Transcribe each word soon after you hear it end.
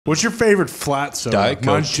What's your favorite flat soda? Diet Coke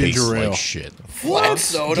Mine's tastes ginger ale. like shit. Flat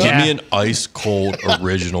soda? Give me an ice cold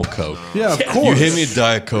original Coke. Yeah, of course. You hit me a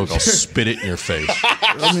Diet Coke, I'll spit it in your face.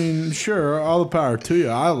 I mean, sure, all the power to you.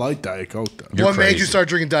 I like Diet Coke, though. You're What made crazy. you start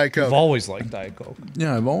drinking Diet Coke? I've always liked Diet Coke.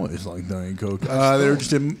 Yeah, I've always liked Diet Coke. They were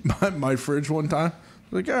just in my fridge one time.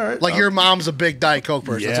 Like, all right. Like your mom's a big Diet Coke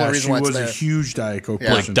person. That's the Yeah, only reason she why it's was there. a huge Diet Coke Yeah.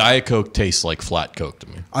 Like person. Diet Coke tastes like flat Coke to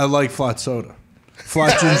me. I like flat soda.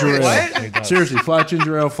 Flat ginger ale. Seriously, flat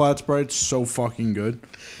ginger ale, flat Sprite, so fucking good.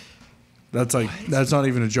 That's not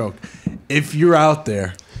even a joke. If you're out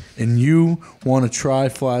there and you want to try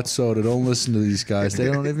flat soda, don't listen to these guys.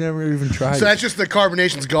 They've never even tried So it. that's just the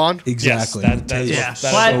carbonation's gone? Exactly. Yes, It tastes yeah. so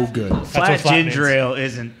Flat- good. what Flat flat ginger means. ale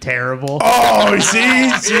isn't terrible. Oh, see?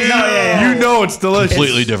 You know it's delicious.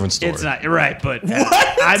 Completely different story. It's not right, but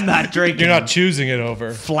I'm not drinking. You're not choosing it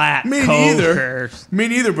over. flat Me Coke neither. or- Me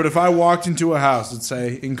neither, but if I walked into a house, let's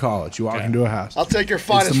say in college, you walk into a house. I'll take your It's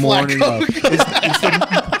finest the flat morning Coke. of. It's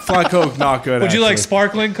the flat Coke, not good. Would you like actually.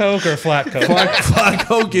 sparkling Coke or flat Coke? Flat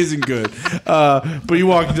Coke isn't good. But you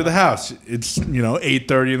walk into the house. It's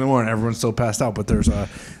 8:30 in the morning. Everyone's still passed out. But there's a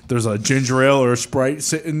ginger ale or a Sprite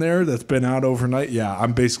sitting there that's been out overnight. Yeah,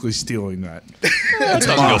 I'm basically stealing that. It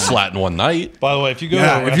doesn't go flat in one night. By the way, if you go to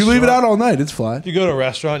Yeah, a if you leave it out restaurant- all night, it's flat. if you go to a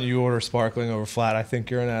restaurant and you order sparkling over flat, I think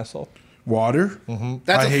you're an asshole. Water.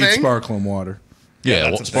 That's I a hate thing? sparkling water.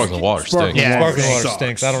 Yeah, that's a sparkling water Sparkling stinks. Yeah. Sparkling water sucks.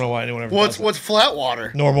 stinks. I don't know why anyone ever What's does what's flat water?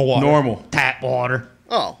 it. Normal water. Normal. tap water.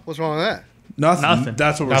 Oh, what's wrong with that? Nothing.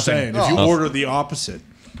 That's what we're Nothing. saying. If you Oh. order the opposite,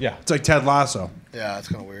 Yeah. it's like Ted Lasso. Yeah, that's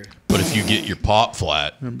kind of weird. But if you get your pop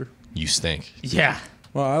flat, you stink. Yeah.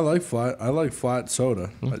 Well, I like flat. I like flat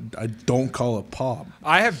soda. I don't call it pop.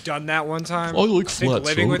 I have done that one time. I like I think flat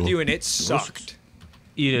living with soda. you, and it sucked.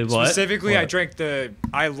 You did what? Specifically,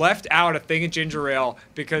 I left out a thing of ginger ale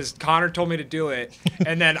because Connor told me to do it,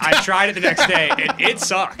 and then I tried it the next day, and it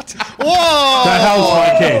sucked. Whoa! That helps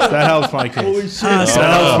my case. That helps my case. That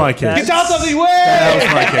helps my case. Get out of the way! That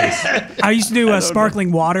helps my case. I used to do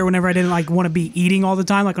sparkling water whenever I didn't want to be eating all the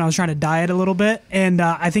time, like when I was trying to diet a little bit. And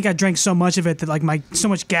I think I drank so much of it that so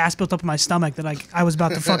much gas built up in my stomach that I was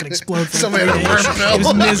about to fucking explode. For Somebody 3 had a days. burn It was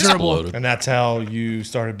pill. miserable Exploded. And that's how you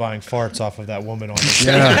started buying farts off of that woman on the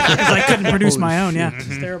Yeah. because I couldn't produce my own. Yeah,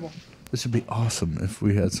 it's terrible. This would be awesome if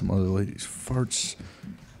we had some other ladies. Farts.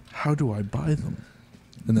 How do I buy them?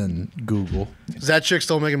 And then Google. Is that chick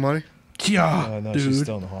still making money? Yeah, no, dude. she's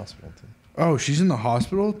still in the hospital. Too. Oh, she's in the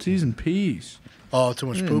hospital? T's and P's. Oh, too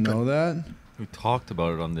much I didn't know pooping. that. We talked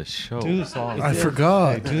about it on this show. Do the song. I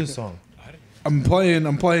forgot. Hey, do the song. I'm playing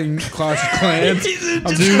Clash of Clans.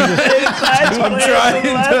 I'm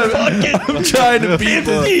trying to beat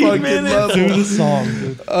this fucking level. Do the song,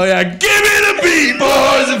 dude. Oh yeah, give me the beat,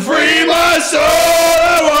 boys, and free my soul.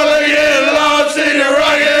 I wanna get lost in your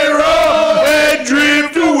rock and roll and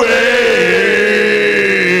drift away.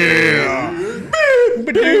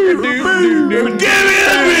 Give me the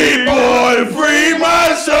beat, boy, and free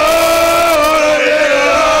my soul. I wanna get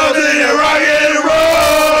lost in your rock and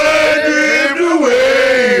roll and drift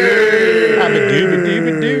away.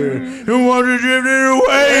 Who wants to drift it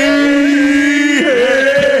away?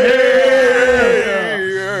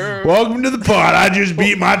 Welcome to the pod. I just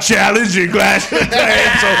beat my challenge in Clash of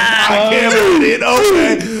Clans, so I can't let it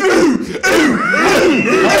open.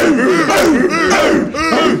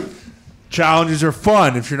 Challenges are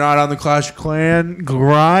fun. If you're not on the Clash of Clan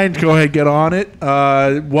grind, go ahead, get on it.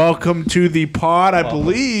 Welcome to the pod. I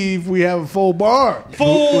believe we have a full bar. We do.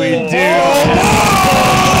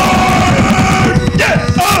 Yeah.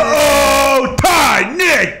 Uh-oh! Ty,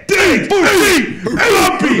 Nick, Dave, Booty,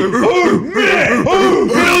 Gumpy,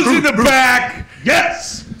 Will's in the back.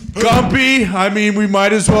 Yes! Gumpy, I mean, we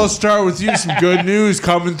might as well start with you. Some good news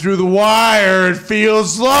coming through the wire. It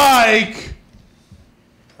feels like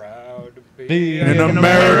Proud to be an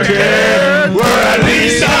American, where at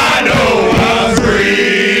least I know I'm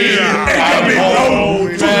free. And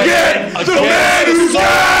don't forget the man who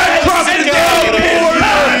died crossing the border.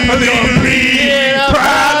 Leave me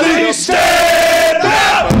proudly stand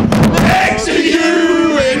up next to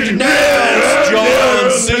you and your nails,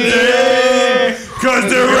 Johnson. 'Cause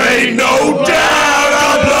there ain't no doubt I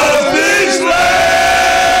love this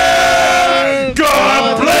land.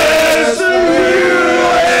 God bless the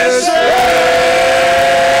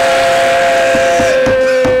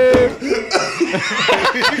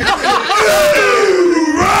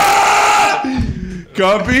USA.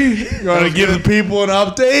 Gumpy, you want to give the people an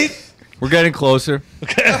update? We're getting closer.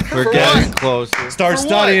 We're getting closer. Start For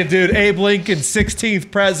studying, dude. Abe Lincoln,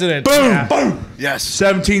 16th president. Boom, boom. Yes.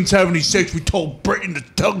 1776, we told Britain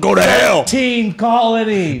to go to hell. 13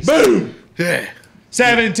 colonies. Boom. Yeah.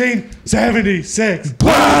 1776.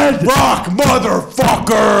 Black Rock,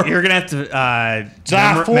 motherfucker. You're gonna have to July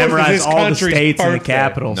 4th is memorize his all the country's states and the birthday.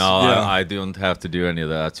 capitals. No, Yeah. I don't have to do any of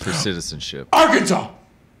that. It's for citizenship. Arkansas.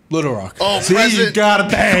 Little Rock. Oh, See, you President- gotta be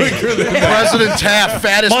quicker than that. President Taft,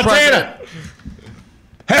 fattest president. Montana.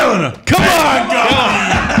 Helena. Come on,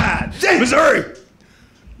 God. Missouri.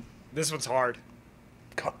 This one's hard.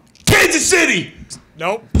 Kansas City.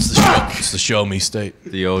 Nope. It's the show me state.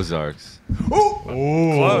 The Ozarks.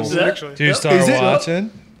 Close, actually. Do you start Is it-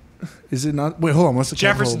 watching? Is it not? Wait, hold on. What's the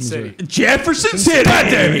Jefferson capital of City. Jefferson City. God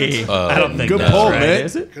damn it. I don't think Good that's pull, right. man.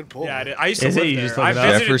 Is it? Good pull. Yeah, I used to Is it? live You there. just I looked it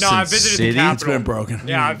up? visited. No, I Jefferson visited City? the capital. It's been broken.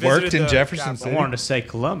 Yeah, I visited Worked in the Jefferson capital. I City? wanted to say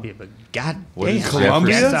Columbia, but God What damn. is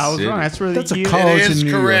Columbia? Jefferson I was City? wrong. That's where That's a the college It is in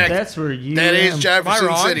New York. correct. That's where you. That is Am I Jefferson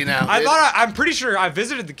wrong? City now. I thought I'm pretty sure I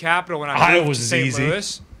visited the capital when I Iowa moved was to St. easy.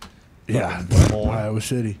 Louis. Yeah, Iowa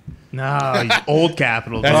City. No, old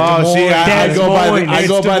capital. That's dude. Des Moines. See, I Des go by Moines. the, I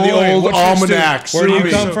go It's by Des the Moines. old What's your almanac. state? Where do you Sue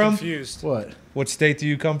me. come So from? confused. What? What state do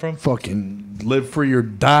you come from? Fucking live free or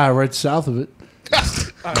die right south of it.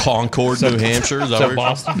 Concord, New Hampshire. Is that where-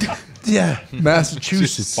 Boston. Yeah,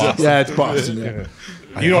 Massachusetts. Boston. Yeah, it's Boston.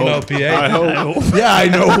 Yeah. You don't know PA. Yeah, I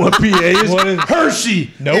know what PA is. What is-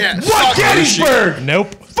 Hershey. Nope. Yeah. What? Gettysburg.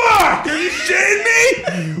 Nope. Fuck! Are you shitting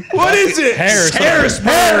me? What is it?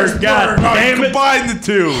 Harrisburg. God Oh, you damn it. combine the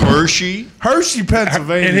two. Hershey. Hershey,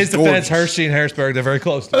 Pennsylvania. In his is defense, gorgeous. Hershey and Harrisburg, they're very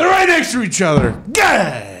close. They're right next to each other.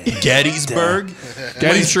 Yeah. Gettysburg. I'm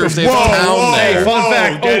not even sure if they Whoa, have a town whoa, there. Fun Whoa,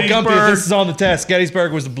 fact, Gumpy, if Gettysburg. this is on the test,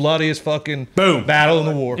 Gettysburg was the bloodiest fucking Boom. battle in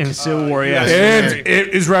the war. In the Civil War, yeah. And it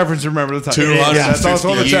is reference. Remember the time. That's also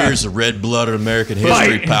on the 250 test. years of red-blooded American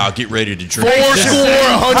history, Fight. pal. Get ready to drink.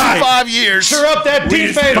 105 years. Sure up that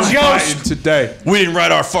defense, Yost. Fighting today. We didn't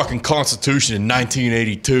write our fucking Constitution in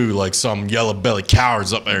 1982 like some yellow-bellied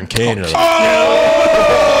cowards up there in Canada.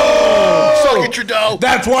 Suck it, Trudeau.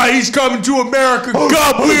 That's why he's coming to America.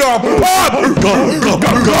 God, we are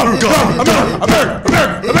America.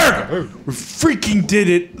 We freaking did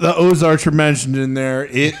it. The Ozarks were mentioned in there.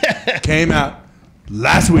 It came out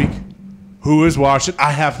last week. Who has watched it?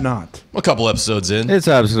 I have not. A couple episodes in. It's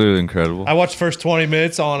absolutely incredible. I watched the first 20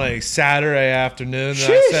 minutes on a Saturday afternoon, and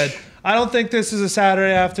I said, I don't think this is a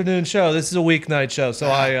Saturday afternoon show. This is a weeknight show, so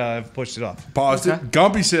I pushed it off. Paused it.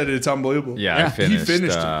 Gumpy said it's unbelievable. Yeah, I finished. He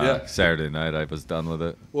finished it. Yeah. Saturday night, I was done with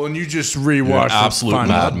it. Well, and you just You're rewatched an absolute it.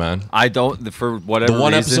 madman. I don't, for whatever The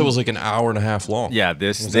one reason. episode was like an hour and a half long. Yeah,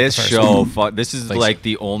 this first show, this is Thanks. like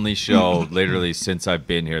the only show, literally since I've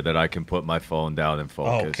been here, that I can put my phone down and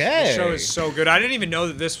focus. The Okay. show is so good. I didn't even know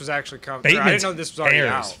that this was actually coming. I didn't Bateman's know this was already hair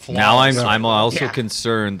is out. flawless. Now I'm also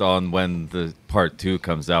concerned on when the part 2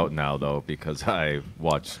 comes out now, though, because I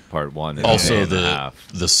watched part 1 in a day Also, and a half.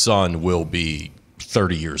 the son will be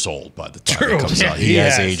 30 years old by the time True. it comes out. He He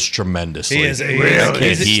has has. aged tremendously. He is aged. That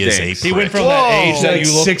kid, He he is a stinks. He went prick. from that age that Like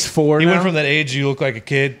you look 6'4" He went now? from that age you look like a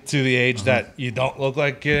kid to the age that you don't look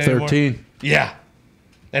like a kid anymore. 13. Yeah.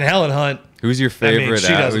 And Helen Hunt. Who's your I mean, favorite? she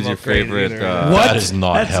doesn't Who's your look great favorite? either. That is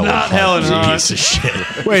not That's Helen not Hunt. Helen He's a Hunt. piece of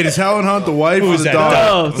shit. Wait, is Helen Hunt the wife or Who's the that? daughter?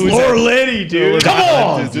 Oh, Who's Laura that? Liddy, dude. Come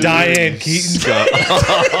on, Diane Keaton.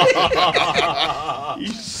 You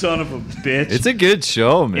son of a bitch. It's a good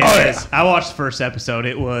show, man. Yes. I watched the first episode.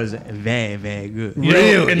 It was very, very good. You know,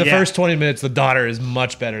 Really? in the Yeah. first 20 minutes, the daughter is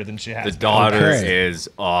much better than she has. The been. daughter Okay. is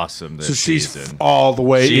awesome this So she's season. all the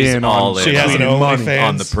way She's in all on in. She has an tweeting money. OnlyFans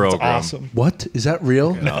on the program. It's awesome. What? Is that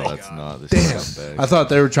real? No, that's not. This is scumbag. I thought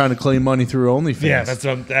they were trying to claim money through OnlyFans. Yeah, that's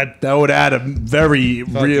that. that would add a very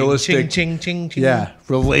realistic, Ching, ching, ching, ching. yeah,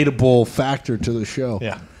 relatable factor to the show.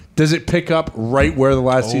 Yeah. Does it pick up right where the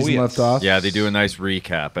last season yes. left off? Yeah, they do a nice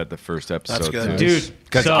recap at the first episode. good. too. Dude,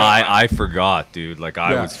 Because so- I forgot, dude. Like,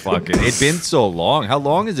 I Yeah. was fucking... It's been so long. How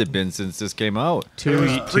long has it been since this came out? Two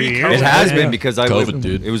pre-COVID. It has Yeah. been because I COVID, lived...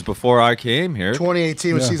 dude. It was before I came here.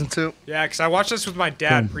 2018 was Yeah. season 2. Yeah, because I watched this with my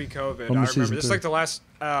dad pre-COVID. I Almost remember season this is 3. like the last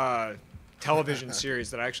television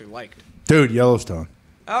series that I actually liked. Dude, Yellowstone.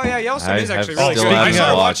 Oh yeah, Yellowstone I is actually have really still good. I haven't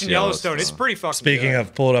started watched watching Yellowstone. It's pretty fucking Speaking good.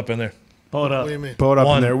 of, pull it up in there. Pull it up. What do you mean? Pull it up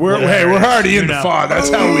One. in there. We're, Yeah. hey, we're already in the Dude, fog. That's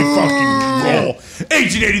how we fucking roll.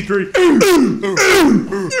 1883.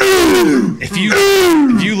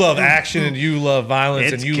 If you love action and you love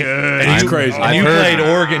violence It's and you good. and It's you, crazy. and I've you heard- played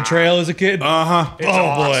Oregon Trail as a kid. Uh-huh. Oh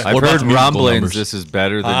boy, I've What about heard the musical rumblings numbers? this is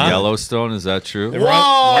better than Huh? Yellowstone. Is that true?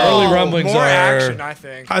 early rumblings More are. action, I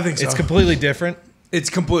think. I think so. It's completely different. It's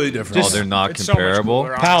completely different. Oh, they're not It's so much comparable?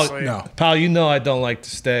 cooler, Pal, honestly. no. Pal, you know I don't like to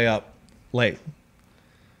stay up late.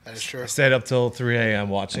 That is true. I stayed up till 3 a.m.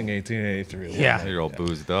 watching 1883. Yeah. You're all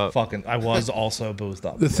boozed up. Fucking, I was also boozed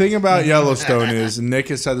up. The thing about Yellowstone is, and Nick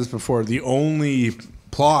has said this before, the only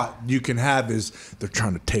plot you can have is they're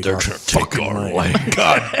trying to take They're our trying to take fucking our land. land.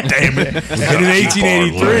 God damn it! And in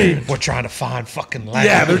 1883, We're trying to find fucking land.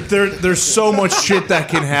 yeah, there's so much shit that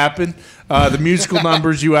can happen. The musical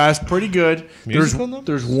numbers you asked, pretty good. Musical numbers?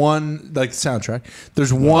 There's one like the soundtrack.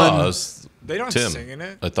 There's one. They don't Tim. sing in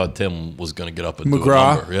it. I thought Tim was going to get up and do a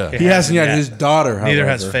McGraw. number. Yeah. He hasn't yet. yet. His daughter, Neither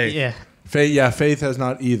has however. Faith. Yeah. Faith has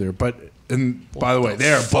not either. But and by the way,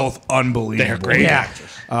 they are both unbelievable. They're great actors.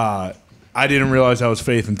 I didn't realize that was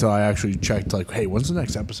Faith until I actually checked. Like, hey, when's the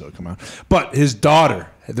next episode come out? But his daughter,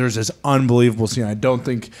 there's this unbelievable scene. I don't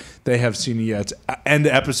think they have seen it yet. It's end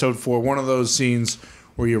of episode 4. One of those scenes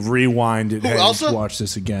where you rewind it. Who, Hey, Elsa? let's watch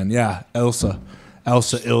this again. Yeah, Ilsa. I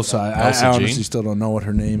Elsa honestly Jean? still don't know what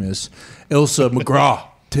her name is. Ilsa McGraw,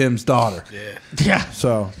 Tim's daughter. Yeah.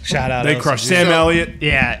 So Shout out they Elsa crushed Jean. Sam Elliott.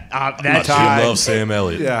 Yeah. That She show. loves Sam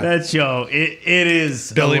Elliott. Yeah. That show. It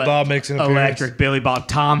is. Billy Bob makes an appearance. Electric Billy Bob.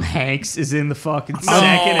 Tom Hanks is in the fucking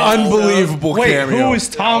second. Unbelievable Wait, cameo. who is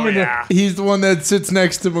Tom in the? He's the one that sits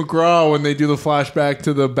next to McGraw when they do the flashback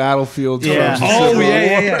to the battlefield. Yeah. Oh,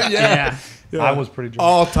 yeah. Yeah. I was pretty drunk.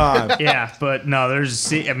 All time. Yeah, but no,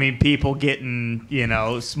 people getting,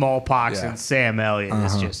 smallpox Yeah. and Sam Elliott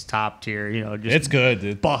is just top tier, just It's good,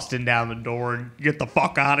 dude. busting down the door and get the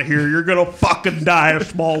fuck out of here. You're going to fucking die of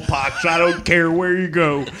smallpox. I don't care where you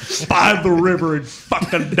go. By the river and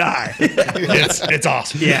fucking die. It's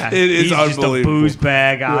awesome. Yeah. It is He's just a unbelievable. booze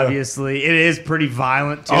bag, obviously. It is pretty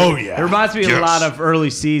violent, too. Oh, yeah. It reminds me of a Yes. lot of early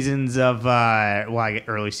seasons of,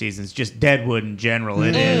 early seasons, just Deadwood in general.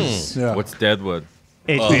 It is Yeah. What's Deadwood?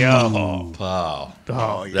 HBO. Oh, wow.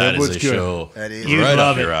 Oh, yeah. That is Deadwood's a good. show. That is. You'd right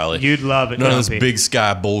love up your it. alley. You'd love it. None of this Dumpy. big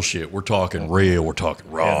sky bullshit. We're talking real. We're talking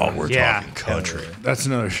raw. We're Yeah. talking country. That's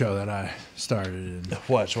another show that I started in.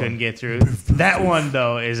 What? Couldn't get through. That one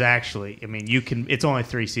though is actually, you can. It's only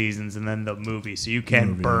 3 seasons and then the movie, so you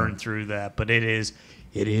can burn through that. But it is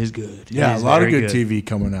good. Yeah, It a is lot of very good TV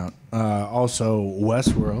coming out. Also,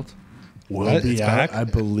 Westworld will What? be It's out, back? I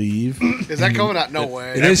believe. Is that coming out? No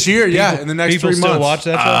way. It is here, yeah, in the next People 3 still months. watch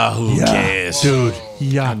that show? Ah, who Yeah, cares? dude. I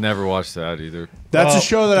Yeah, never watched that either. that's Well, a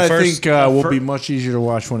show that the I first- think will be much easier to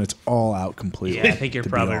watch when it's all out completely. Yeah, I think you're to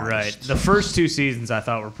be probably honest. right. The first 2 seasons I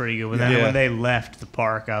thought were pretty good. Then Yeah. when they left the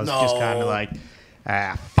park, I was just No. kind of like,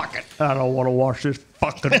 fuck it. I don't want to watch this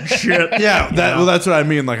fucking shit. Yeah, well, that's what I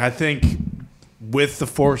mean. Like, I think with the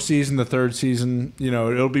 4th season, the 3rd season,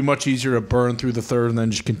 it'll be much easier to burn through the 3rd and then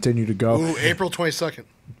just continue to go. Ooh, April 22nd.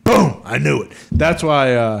 Boom! I knew it. That's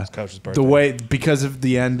why Coach's the birthday. way because of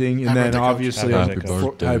the ending, and Happy then birthday, Coach. obviously Happy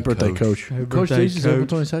birthday, happy birthday, Coach. Coach Days is April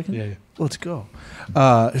 22nd. Yeah. Let's go.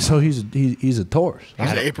 So he's a Taurus.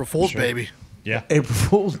 He's an April Fool's baby. Yeah. April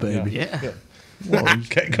Fool's baby. Yeah. Well, he's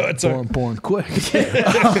Okay, go ahead, sir. born quick.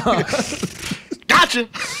 Gotcha.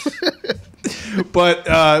 But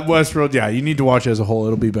Westworld, yeah, you need to watch it as a whole.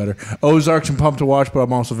 It'll be better. Ozarks, I'm pumped to watch, but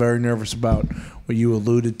I'm also very nervous about what you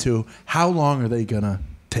alluded to. How long are they gonna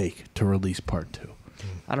take to release part 2?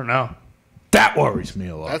 I don't know. That worries me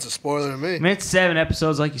a lot. That's a spoiler to me. It's 7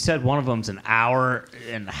 episodes, like you said. One of them's an hour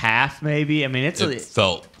and a half, maybe. It's It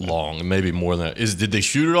felt long, maybe more than that. Did they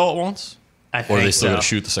shoot it all at once? I Or think are they still so. going to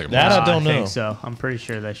shoot the second That one? I don't know. think so. I'm pretty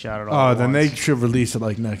sure they shot it all. Oh, at then once. they should release it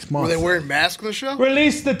like next month. Were they wearing masks on the show?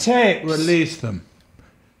 Release the tapes. Release them.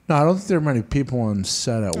 No, I don't think there are many people on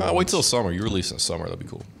set at once. Wait till summer. You release in the summer. That'd be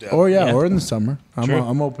cool. Or Yeah. or in the summer. True.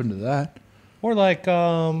 I'm open to that. Or like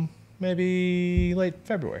maybe late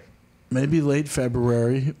February. Maybe late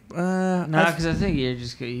February. No, because I think you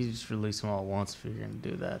just release them all at once if you're gonna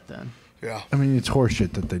do that. Then, Yeah. I mean, it's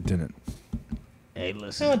horseshit that they didn't. hey,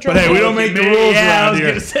 listen. But hey, we don't make the rules yeah, I around was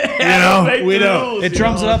here. gonna say, we don't. Rules, It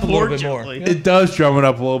drums it up a little bit more. unfortunately. It does drum it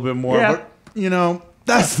up a little bit more, Yeah. but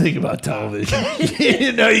that's the thing about television.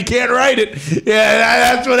 You can't write it. Yeah,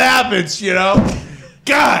 that's what happens.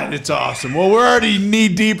 God, it's awesome. Well, we're already knee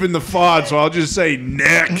deep in the FOD, so I'll just say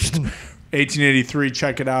next. 1883.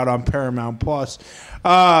 Check it out on Paramount Plus.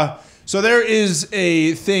 So there is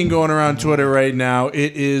a thing going around Twitter right now.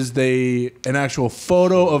 It is an actual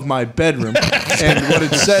photo of my bedroom, and what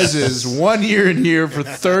it says is 1 year in here for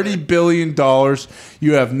 $30 billion.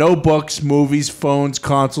 You have no books, movies, phones,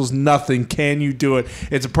 consoles, nothing. Can you do it?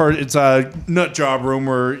 It's a nut job room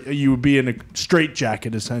where you would be in a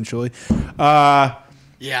straitjacket essentially.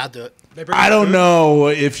 Yeah, I'll do it. I don't know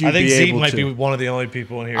if you'd I think be Zeke able might to. be one of the only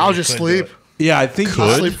people in here. I'll who just couldn't do sleep. it. Yeah, I think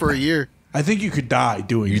I'll sleep for a year. I think you could die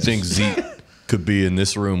doing. You this. think Zeke could be in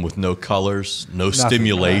this room with no colors, no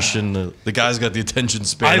stimulation? The guy's got the attention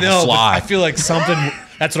span I of know. a But fly. I feel like something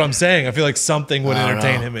That's what I'm saying. I feel like something would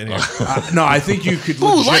entertain him in here. No, I think you could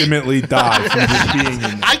legitimately die from just being in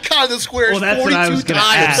there. I caught the squares Well, that's what I was 42 gonna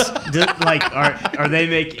times.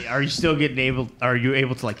 ask. Are you still getting able? Are you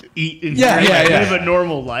able to like eat and Yeah, drink, yeah, like, yeah. live a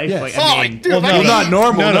normal life? Yes. Like, Oh, I like, mean, dude, Well, I no, can not eat-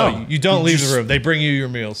 normal. No, you don't leave the room. They bring you your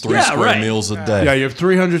meals. 3 Yeah, square right. meals a day. Yeah, you have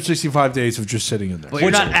 365 days of just sitting in there. but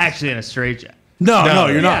you're not actually in a straitjacket. No,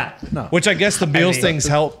 you're Yeah. not. No. Which I guess the meals mean- things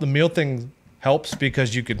help. The meal thing helps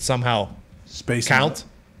because you can somehow Space count.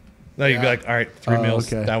 No, you'd be like, all right, 3 Oh,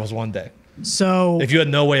 meals. okay. That was one day. So If you had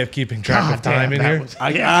no way of keeping track of time in here,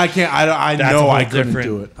 I can't. I That's a know whole I couldn't different-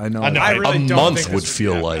 do it. I know. I know. I really A don't month think would this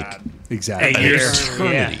feel be that like- bad. Exactly. A year.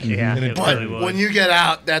 eternity. Yeah, And it it- really would. When you get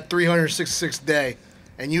out that 366th day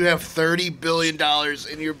and you have $30 billion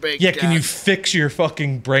in your bank yeah, account, can you fix your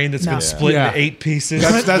fucking brain that's No. been split Yeah. into 8 pieces?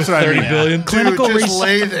 That's with what I 30 mean. billion? dude, clinical just research-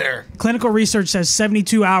 lay there. clinical research says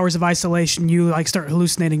 72 hours of isolation, you like start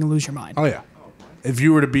hallucinating and lose your mind. Oh yeah. If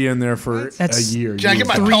you were to be in there for That's- a year, Can I you get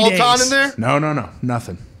my would- 3 Peloton days. in there? no,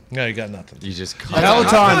 nothing. No, you got nothing. You just I Peloton,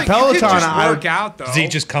 feel like you could Peloton, just I Work would, out though. Z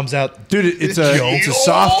just comes out. dude, it's a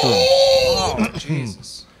soft room. Oh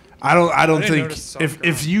Jesus! I don't didn't think notice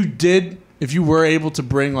if you were able to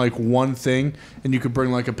bring like one thing and you could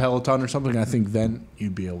bring like a Peloton or something, I think then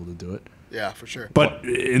you'd be able to do it. Yeah, for sure. But in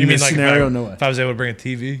You mean this like scenario, if I, no way. if I was able to bring a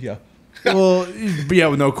TV? Yeah. Well, but yeah,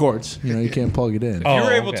 with no cords. You know, you can't plug it in. If Oh, you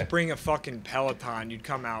were able okay. to bring a fucking Peloton, you'd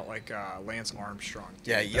come out like Lance Armstrong.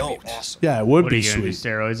 Yeah, That'd be yoked. awesome. Yeah, it would What are be you gonna do?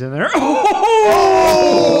 sweet. Steroids in there?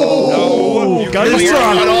 Let's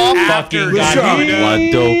try. Fucking Let's God. try.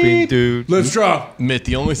 blood doping, dude. Let's try. Mitt,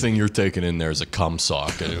 the only thing you're taking in there is a cum sock.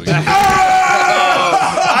 I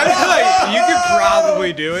feel like you could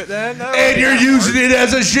probably do it then. That And you're using it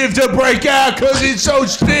as a shift to break out because it's so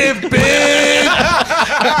stiff, big.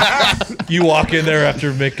 You walk in there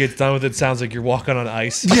after Mick gets done with it. Sounds like you're walking on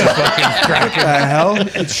ice. Yeah. What the hell?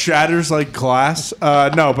 It shatters like glass.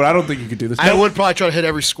 No, but I don't think you could do this. I would probably try to hit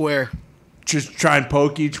every square. Just try and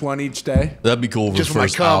poke each one each day. That'd be cool for Just the for my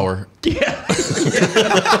first cum. hour.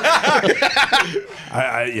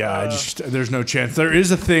 I just there's no chance. There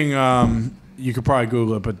is a thing. You could probably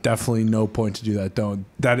Google it, but definitely no point to do that. Don't.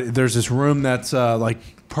 There's this room that's like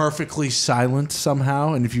perfectly silent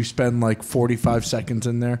somehow, and if you spend like 45 seconds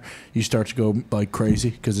in there, you start to go like crazy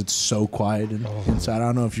because it's so quiet inside. I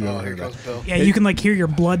don't know if you ever Here heard goes that. Bill. Yeah, you can like hear your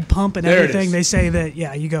blood pump and There it everything. is. They say that,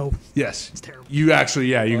 yeah, you go. Yes, it's terrible. You actually,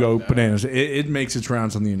 you go bananas. It makes its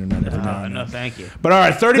rounds on the internet every now and No, then. thank you. But all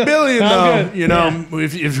right, 30 billion though. good. You know,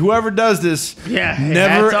 if whoever does this, Yeah,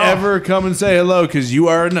 never hats off. ever come and say hello because you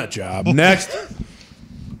are a nut job. Next.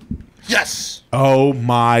 Yes. Oh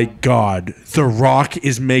my God. The Rock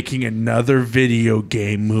is making another video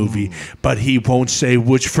game movie, but he won't say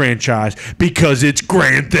which franchise because it's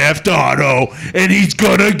Grand Theft Auto and he's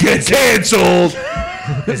gonna get canceled.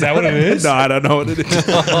 Is that what it is? No, I don't know what it is.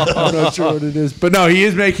 I'm not sure what it is. But no, he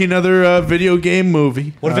is making another video game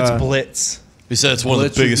movie. What if it's Blitz? He said it's one of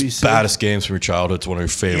Blitz the would be biggest, sick. baddest games from your childhood. It's one of your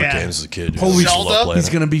favorite Yeah. games as a kid. Holy I just love Zelda? playing He's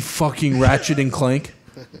it. gonna be fucking Ratchet and Clank.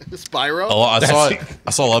 Spyro. Oh, I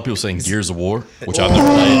saw a lot of people saying Gears of War, which I've never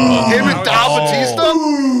played. Him and Dom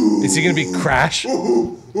Batista. Is he going to be Crash?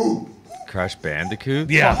 Crash Bandicoot?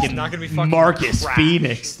 Yeah. It's not gonna be fucking Marcus crap.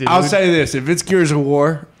 Phoenix, dude. I'll say this: if it's Gears of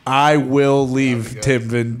War, I will leave Tim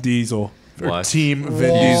Vin Diesel. Or What? Team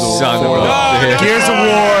Vin Diesel. Son of a Gears of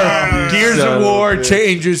War. Gears of War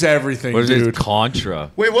changes everything, What is dude. it? Contra.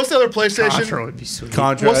 Wait, what's the other PlayStation? Contra would be sweet.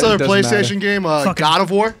 Contra. What's the it other doesn't PlayStation game? Fucking- God of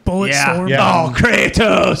War. Bullet Yeah. Storm. Yeah. Oh,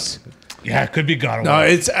 Kratos. Yeah, it could be God of No,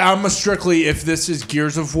 War. I'm a strictly. If this is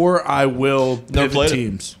Gears of War, I will Never pivot played it.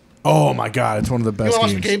 teams. Oh my god, it's one of the You best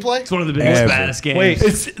want to watch the games. gameplay? It's one of the biggest, Ever. baddest games. Wait.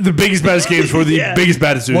 It's the biggest, baddest games for the Yeah. biggest,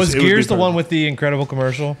 baddest dudes. Was It would Gears be the one perfect. with the incredible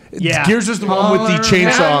commercial? Yeah. Gears was the one with the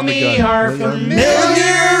chainsaw on the gun.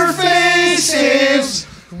 Familiar faces,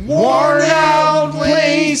 worn out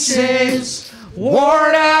places,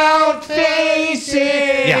 worn out faces.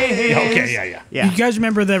 Yeah. Okay. Yeah. Yeah. You guys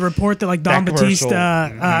remember the report that like Don That commercial,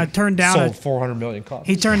 Batista turned down? Sold 400 million copies.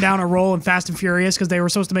 He turned down a role in Fast and Furious because they were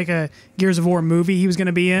supposed to make a Gears of War movie he was going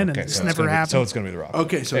to be in, and Okay, it just so it's never gonna be- happened. So it's going to be The Rock.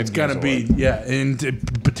 Okay, so Same it's gonna Gears be of War.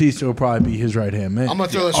 and Batista will probably be his right hand man. I'm gonna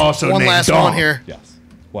throw this Also one named last Dom. one here. Yes.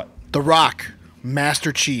 What? The Rock,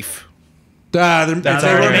 Master Chief. They were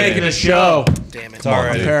already making made. a show Damn it. It's all on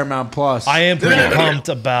right. Paramount Plus. I am pretty pumped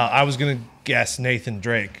about. I was going to guess Nathan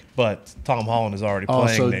Drake, but Tom Holland is already playing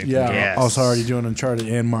also, Nathan yeah, Drake. Yes. also already doing Uncharted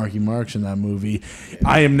and Marky Mark's in that movie.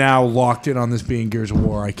 I am now locked in on this being Gears of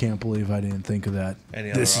War. I can't believe I didn't think of that.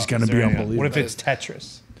 Any other This is op- going to there be any- unbelievable. What if it's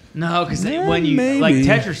Tetris? No, because when you maybe. like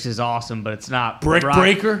Tetris is awesome, but it's not Brick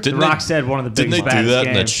Breaker? The Didn't Rock they- said one of the Didn't biggest they do that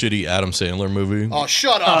in that games. shitty Adam Sandler movie? Oh,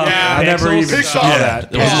 shut up. I never even saw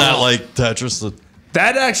that. Wasn't that like Tetris?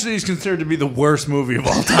 That actually is considered to be the worst movie of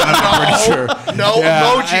all time. I'm pretty sure. No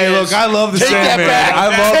emojis. Hey, look, I love the Take that Sandman. back. I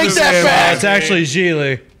love Take the that Sandman. back. It's actually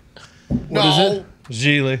Geely. No,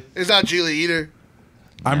 Geely. it's not Geely either.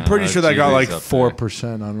 I'm pretty sure that got like Geely's up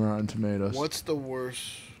 4% on Rotten Tomatoes. What's the worst?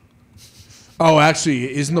 Oh,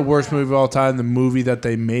 actually, isn't the worst movie of all time the movie that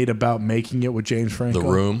they made about making it with James Franco? The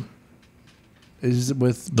Room. Is it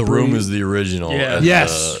with The Room is the original. Yeah. and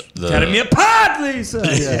Yes. Got me a pod, Lisa.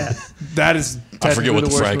 Yeah. That is. I forget what the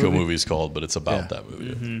worst Franco movie is called, but it's about that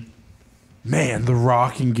movie. Man, The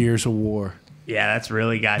Rock and Gears of War. Yeah, that's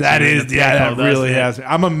really got That you in is, the yeah, pickle, that really doesn't it?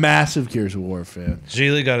 has. I'm a massive Gears of War fan.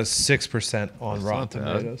 Geely got a 6% on Rotten not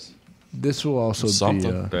bad. Tomatoes. This will also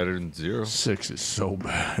Something. be Better than 0. 6 is so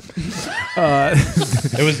bad.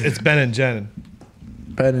 It's Ben and Jen.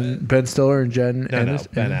 Ben Stiller and Jen No, Ennis-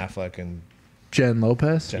 Ben Affleck and Jen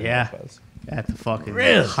Lopez. Jen Yeah. Lopez. At the fucking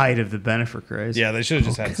Really? height of the Bennifer craze. Yeah, they should have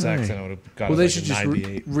just had sex Okay. and it would have got Well, it they like should a just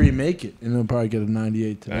 98. remake it, and they'll probably get a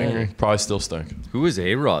 98 I agree. today. Probably still stink. Who was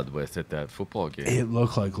A-Rod with at that football game? It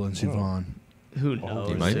looked like Lindsey Oh. Vaughn. Who knows?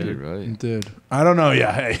 He might be dude? right. It did. I don't know.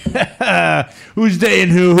 Yeah. Hey. Who's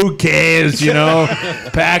dating who? Who cares? You know,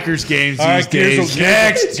 Packers games All these right, Gears days. of-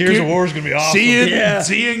 Next, Gears of War is going to be awesome.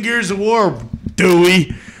 See you in Gears of War,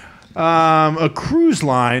 Dewey. A cruise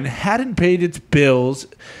line hadn't paid its bills.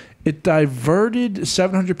 It diverted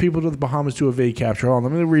 700 people to the Bahamas to evade capture. Hold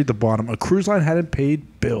on, let me read the bottom. A cruise line hadn't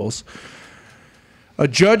paid bills. A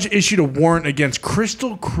judge issued a warrant against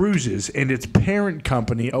Crystal Cruises and its parent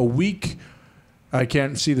company a week. I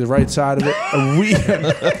can't see the right side of it.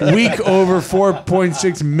 A week over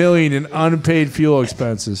 $4.6 million in unpaid fuel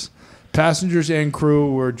expenses. Passengers and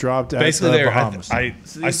crew were dropped at Basically, the Bahamas.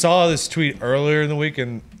 I saw this tweet earlier in the week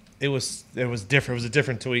and it was different. It was a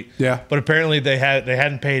different tweet. Yeah. But apparently they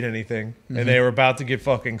hadn't paid anything and they were about to get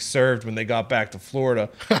fucking served when they got back to Florida.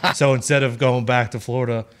 So instead of going back to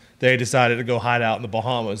Florida, they decided to go hide out in the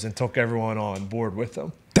Bahamas and took everyone on board with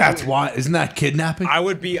them. That's why. Isn't that kidnapping? I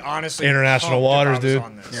would be honestly International pumped if waters, I was dude.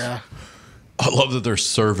 on this. Yeah. I love that they're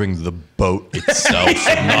serving the boat itself,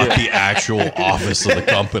 and not the actual office of the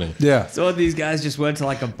company. Yeah. So these guys just went to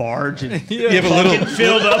like a barge and Yeah, but little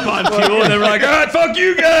filled up on fuel, and they were like, "All right, fuck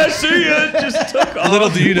you guys, see ya." Just took off. little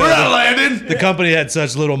do you know, We're not landing. the company had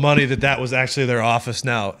such little money that was actually their office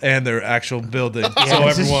now and their actual building. Yeah, So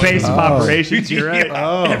it's just everyone, base of operations. You're right.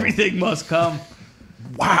 Oh. Everything must come.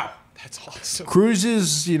 Wow. That's awesome.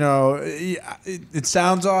 Cruises, you know, it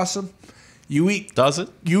sounds awesome. You eat Does it?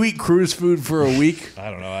 cruise food for a week.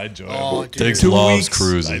 I don't know. I enjoy Oh, it. dude. Diggs 2 loves weeks?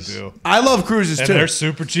 cruises. I do. I love cruises And too. they're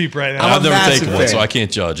super cheap right now. I'm I've a never massive taken one, fan. so I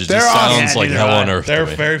can't judge. It They're just awesome. sounds like neither hell do I. on earth. They're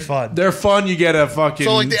to me. very fun. They're fun. You get a fucking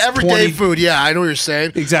So like the everyday 20 food, yeah, I know what you're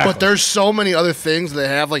saying. Exactly. But there's so many other things they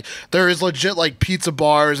have. Like there is legit like pizza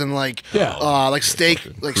bars and like Yeah. like steak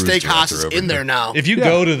Fucking steak cruise houses director in there now. If you Yeah.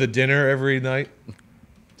 go to the dinner every night,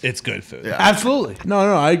 it's good food. Yeah. Absolutely. No,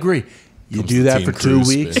 I agree. You Comes do the that Team for 2 Cruise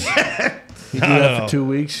weeks. spin. You do that for 2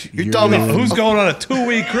 weeks. You tell me Who's going on a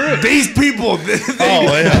 2-week cruise? These people.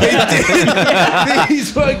 Oh, yeah.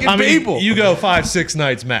 These fucking I mean, people. you go 5-6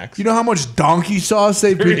 nights max. You know how much donkey sauce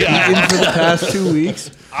they've been Yeah. eating for the past 2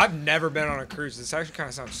 weeks? I've never been on a cruise. This actually kind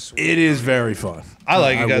of sounds sweet. It is very fun. I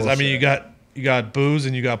like it, guys. will I mean, say. you got booze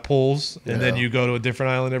and you got pools, and then you go to a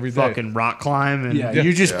different island every day. Fucking rock climb and Yeah,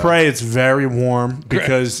 you just pray it's very warm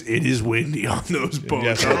because it is windy on those boats.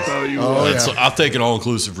 Yes, it I'll is. tell you Oh, what. That's- I'll take an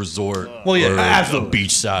all-inclusive resort. Well, yeah, or absolutely. a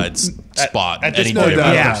beachside spot At this any point, day. of no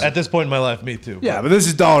the doubt. year. at this point in my life, me too. Yeah, but this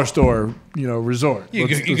is dollar store, resort. You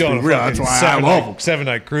Let's go be on a real. That's fucking why I love them.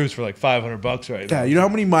 7-night cruise for like $500 right now. Yeah, you know how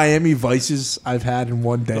many Miami Vices I've had in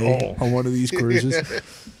one day Oh. on one of these cruises?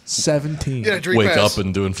 17. Yeah, drink Wake pass. up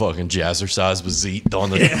and doing fucking jazzercise with Zeke on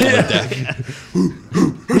the deck.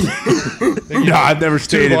 No, I've never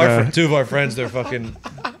stayed in a... Two of our friends, their fucking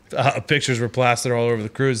pictures were plastered all over the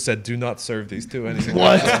cruise. It said, "Do not serve these two anymore."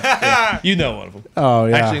 What? Yeah. You know one of them. Oh,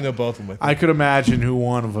 yeah. Actually, you know both of them. I could imagine who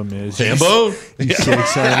one of them is. Tambo? You sick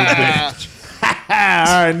son of a bitch.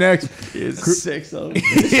 All right, next. It's 6 of them.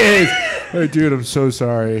 Yes. Hey, dude, I'm so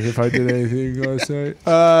sorry if I did anything last night.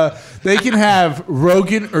 They can have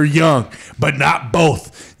Rogan or Young, but not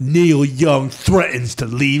both. Neil Young threatens to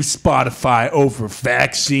leave Spotify over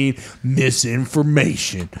vaccine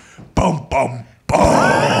misinformation. Boom, boom,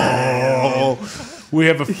 boom. We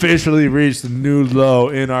have officially reached a new low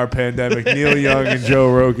in our pandemic. Neil Young and Joe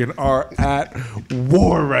Rogan are at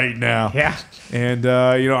war right now. Yeah. And,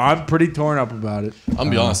 I'm pretty torn up about it. I'm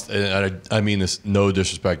gonna be honest, and I mean this no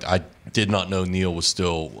disrespect. I did not know Neil was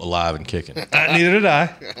still alive and kicking. Neither did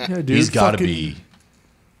I. Yeah, dude, He's got to fucking be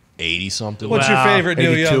 80 something. What's your Wow. favorite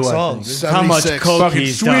Neil 82, Young I song? think. dude? How much 76. coke fucking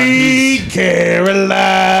he's done. Sweet Caroline.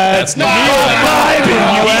 That's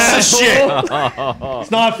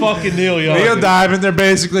It's not fucking Neil Young. Neil dude. Diamond, they're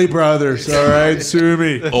basically brothers. All right, sue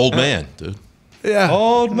me. Old man, dude. Yeah.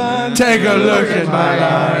 Old man. Take a look at my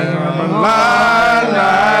life. I'm a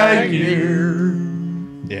lie like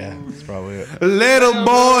you. Yeah, that's probably it. Little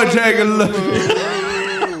boy, take a look.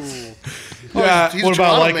 Yeah. He's What about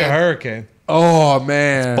Toronto, Like man. a Hurricane? Oh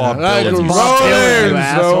man. Bob Like Dylan. a Bob Dylan, you rolling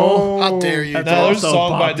asshole. stone. How dare you? No, there's a also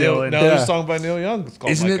song Bob by Neil. Dylan. No, there's Yeah. a song by Neil Young. It's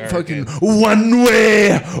called Isn't Like it a fucking Hurricane. one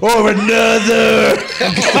way or another?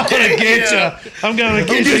 I'm gonna get you. I'm gonna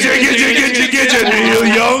get you. Get you, Neil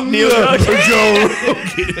Young. Joe.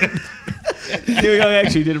 Neil Young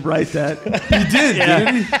actually didn't write that. He did,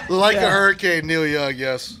 didn't he? Like a hurricane, Neil Young.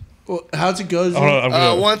 Yes. Well, how's it go? Hold on, I'm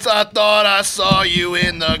gonna- Once I thought I saw you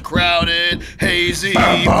in the crowded, hazy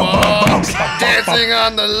box, dancing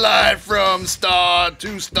on the light from star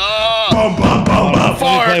to star.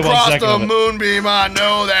 Far play 1 across second the of it. moonbeam, I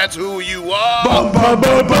know that's who you are.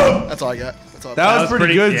 That's all I got. That's all. That was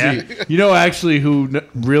pretty pretty- good, yeah. G. You know, actually, who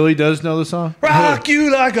really does know the song? Rock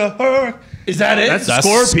you like a hurricane. Is that it? That's That's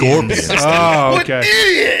Scorpions. Scorpions. Oh, What okay.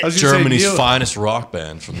 idiot! I was gonna say, Germany's Neil- finest rock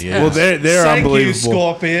band from the 80s. Well, they're Thank unbelievable. you,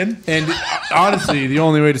 Scorpion. And honestly, the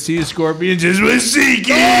only way to see the Scorpions is with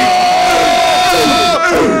Seeking.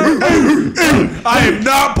 I am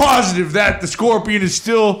not positive that the Scorpion is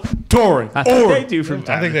still touring. I think Or they do from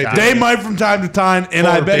time think to they time. they might from time to time, and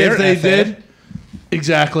I Or bet if Bear they FA. did,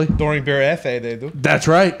 exactly. During Bear FA, they do. That's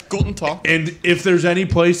right. Guten Tag. And if there's any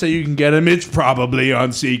place that you can get them, it's probably on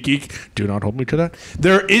SeatGeek. Do not hold me to that.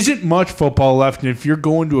 There isn't much football left, and if you're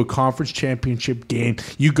going to a conference championship game,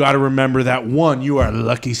 you got to remember that one, you are a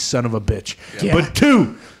lucky son of a bitch. Yeah. But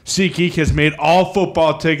two, SeatGeek has made all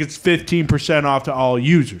football tickets 15% off to all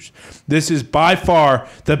users. This is by far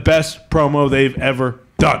the best promo they've ever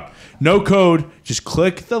done. No code. Just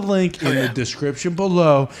click the link in the description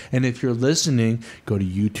below. And if you're listening, go to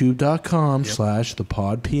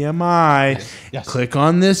youtube.com/thepodpmi. Click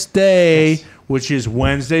on this day, which is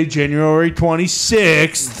Wednesday, January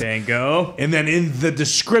 26th. Tango. And then in the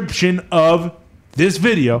description of this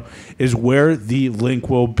video is where the link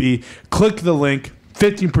will be. Click the link.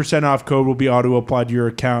 15% off code will be auto-applied to your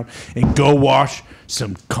account. And go watch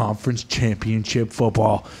some conference championship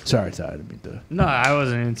football. Sorry, Ty, I didn't mean to. No, I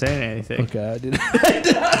wasn't even saying anything. Okay, I didn't.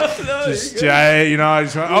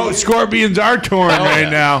 Scorpions are touring right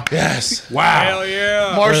now. Yes. Wow. Hell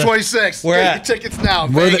yeah. March 26th. Where Get at? your tickets now.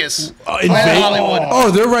 Where they- Vegas. In Planet Vegas? Hollywood. Oh,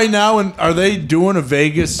 they're right now. And are they doing a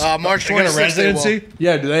Vegas? March They got a 26th. they will. residency?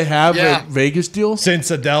 Yeah, do they have Yeah. a Vegas deal?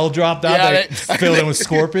 Since Adele dropped out, Yeah, they they- filled in with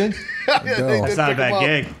Scorpion. Yeah, they No. did It's not a pick 'em bad up.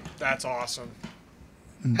 gig. That's awesome.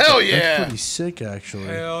 Hell yeah. Pretty sick, actually.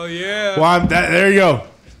 Hell yeah. Well, there you go.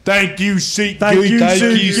 Thank you, SeatGeek. Thank you,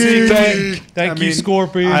 SeatGeek. Thank I you, mean,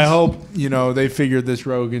 Scorpions. I hope they figured this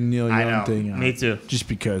Rogan Neil I Young know. thing out. Me too. Just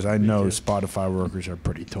because I know Spotify workers are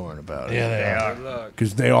pretty torn about it. Yeah, they are. Look.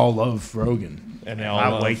 Because they all love Rogan. And they all I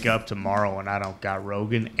love- wake up tomorrow and I don't got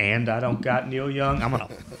Rogan and I don't got Neil Young. I'm gonna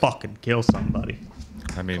fucking kill somebody.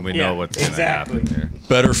 I mean, we Yeah, know what's going to exactly. happen here.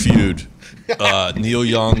 Better feud, Neil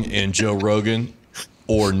Young and Joe Rogan,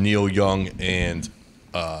 or Neil Young and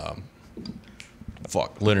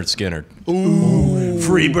Leonard Skinner.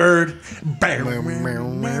 Freebird.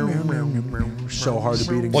 So hard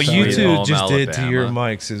to beat. What Sorry, you two Home, just did to your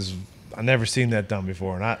Alabama. mics is I never seen that done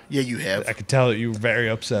before, and Yeah, you have. I could tell that you were very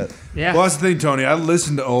upset. Yeah. Well, that's the thing, Tony. I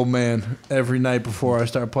listen to Old Man every night before I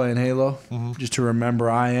start playing Halo, just to remember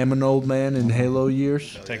I am an old man in Halo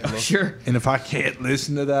years. Take a look. Sure. And if I can't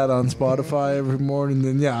listen to that on Spotify every morning,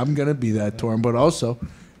 then yeah, I'm gonna be that torn. But also,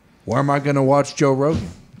 where am I gonna watch Joe Rogan?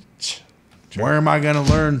 Where am I gonna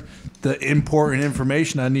learn the important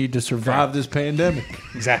information I need to survive this pandemic?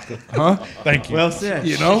 Exactly. Huh? Thank you. Well said.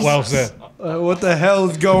 You know? Well said. What the hell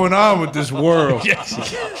is going on with this world? ELE,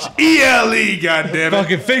 goddammit.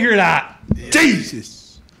 Fucking figure it out.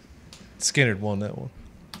 Jesus. Skinner won that one.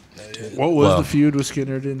 What was Well. the feud with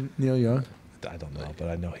Skinner and Neil Young? I don't know, but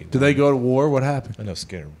I know he. Did they go to war? What happened? I know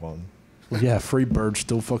Skinner won. Well, yeah, Freebird's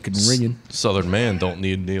still fucking ringing. Southern Man don't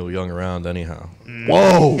need Neil Young around anyhow.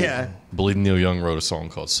 Whoa. Yeah. I believe Neil Young wrote a song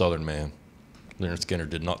called Southern Man. Leonard Skinner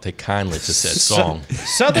did not take kindly to said song.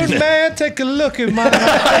 Southern man, take a look at my.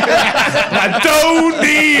 I don't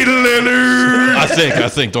need Leonard. I I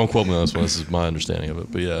think. Don't quote me on this one. This is my understanding of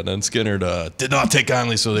it. But yeah, then Skinner did not take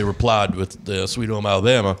kindly, so they replied with the Sweet Home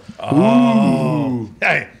Alabama.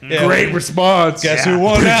 Hey, Great response. Guess who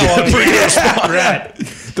won that one? Pretty good response. Right.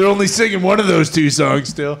 They're only singing one of those two songs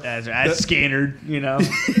still. That's Skinner, you know.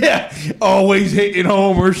 Yeah, always hitting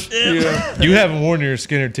homers. Yeah. You haven't worn your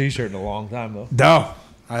Skinner T-shirt in a long time though. No,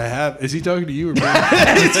 I have. Is he talking to you or me? I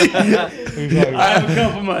have a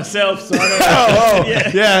couple myself, so I don't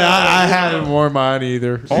know. Yeah, I haven't worn mine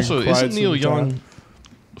either. Also, In quite isn't Neil some Young time.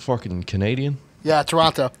 fucking Canadian? Yeah,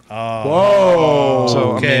 Toronto. Whoa. So,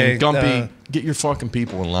 Okay, I mean, Gumpy, get your fucking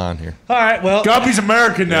people in line here. All right, well, Gumpy's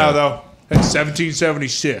American now, though. That's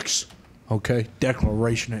 1776. Okay,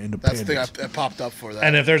 Declaration of That's Independence. the thing that popped up for that.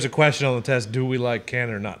 and if there's a question on the test, do we like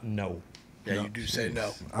Canada or not? No. Yeah, you do say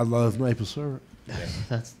no. I love maple syrup,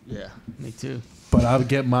 Me too. but I'll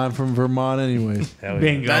get mine from Vermont anyways. Hell yeah.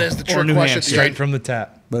 Bingo. That is the Or trick New question. Hampshire. Straight from the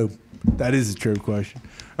tap. Boom. That is a true question.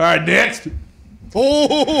 All right, next.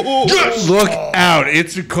 Oh, Look out.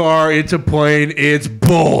 It's a car. It's a plane. It's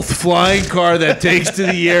both. Flying car that takes to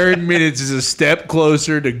the air in minutes is a step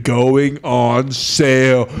closer to going on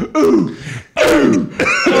sale. Ooh. Ooh.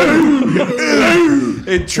 Ooh. What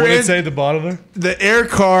did it say at the bottom there? The air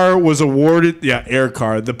car was awarded. Yeah, air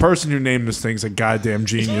car. The person who named this thing's a goddamn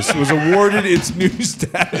genius. Was awarded its new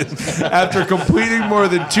status after completing more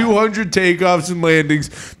than 200 takeoffs and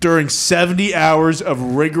landings during 70 hours of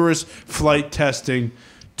rigorous flight testing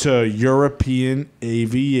to European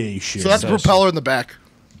aviation. so that's a propeller in the back.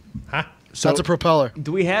 Huh? That's a propeller.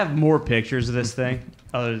 Do we have more pictures of this thing?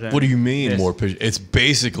 Other than What do you mean this? more pictures? It's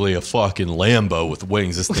basically a fucking Lambo with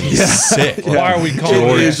wings. This thing is sick. Why are we calling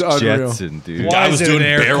It it? is unreal. Jetson, dude. Why Guy is was it doing an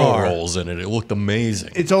air barrel car? rolls in it. It looked amazing.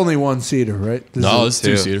 It's only one seater, right? This No, is- it's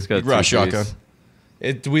two-seater. It's got You can ride two shotgun.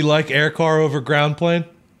 seats. Do we like air car over ground plane?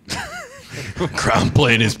 Ground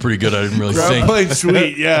plane is pretty good. I didn't really ground think. plane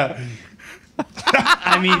sweet, yeah.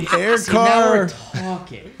 I mean, Air see, now car. we're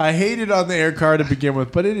talking. I hated on the air car to begin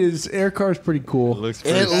with, but air car is pretty cool. Looks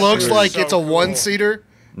And it pretty looks sweet. like it's a one-seater.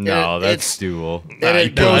 No, and that's it's- dual. And it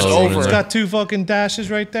you goes put it in over. It's there. got two fucking dashes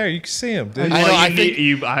right there. You can see them, dude. I know. Well, I you think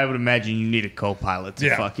need, I would imagine you need a co-pilot to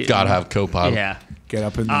Yeah. fuck it. Gotta have co-pilot. Yeah. Get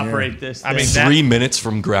up in the Operate air. this. I mean, thing. that- 3 minutes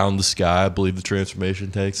from ground to sky, I believe the transformation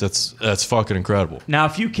takes. That's fucking incredible. Now,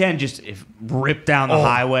 if you can just rip down the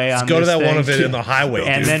highway Let's on go to this that one thing, of it in the highway,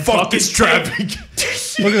 and dude. then fucking traffic.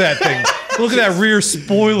 Look at that thing. Look at that rear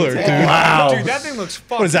spoiler, dude. Wow. Dude, that thing looks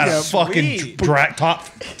fucking What is that, a sweet. fucking top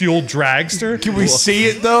fuel dragster? Can we see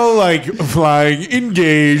it though? Like flying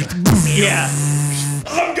engaged. Yeah.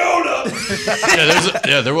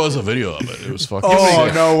 There was a video of it. It was fucking. Oh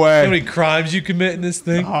sick. no How way! many crimes you commit in this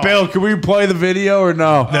thing? Bill, can we play the video or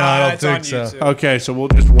no? No, I don't It's on think so. YouTube. Okay, so we'll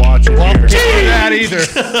just watch it here. Can't do that either.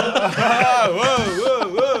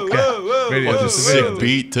 Video, Fucking just a sick video.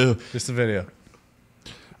 beat too. Just a video.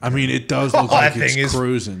 I mean, it does look like that it's thing is-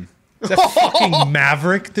 cruising. Is that fucking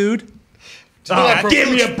Maverick, dude? Give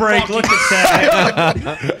me a break. Look at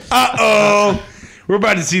that. Uh-oh. We're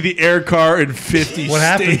about to see the air car in 50 What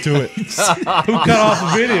happened to it? Who cut off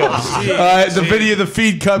the video? The video, the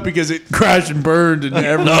feed cut because it crashed and burned and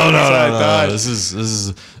everyone No. died. This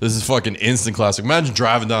is fucking instant classic. Imagine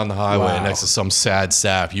driving down the highway and next to some sad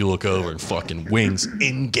sap. You look over and fucking wings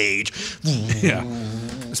engage. Yeah.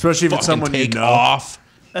 Especially if it's Fucking someone you take know. off.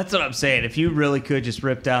 That's what I'm saying. If you really could just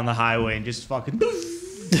rip down the highway and just fucking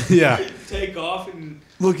Yeah. take off and...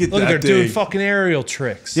 Look at Look, that they're thing. doing fucking aerial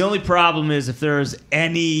tricks. The only problem is if there's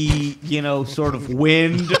any, sort of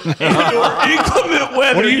wind or inclement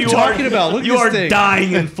weather. What are you talking about? Look at you this are thing.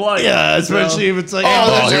 dying in flight. Yeah, especially if it's like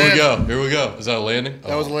Oh, there's here we land. go. Here we go. Is that a landing?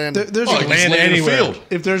 that was landing. there's Oh, a you can land land in the anywhere. field.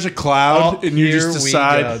 if there's a cloud Oh, and you here just we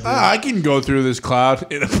decide, go, dude. I can go through this cloud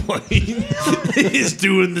in a plane. He's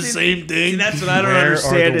doing the same thing. And that's what I don't Where are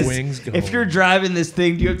understand the is wings going? if you're driving this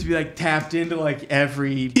thing, do you have to be like tapped into like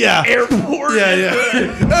every Yeah. airport?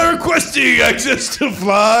 Yeah. Requesting access to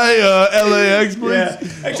fly LAX, please. Yeah.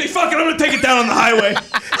 Actually, fuck it, I'm gonna take it down on the highway.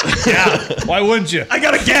 Yeah. Why wouldn't you? I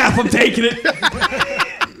got a gap, I'm taking it.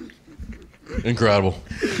 Incredible.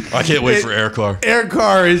 I can't wait for air car. Air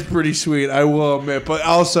car is pretty sweet, I will admit, but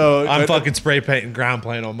also I'm fucking spray painting ground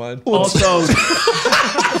plane on mine. Also,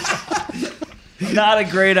 not a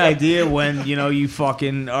great idea when you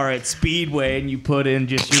fucking are at Speedway and you put in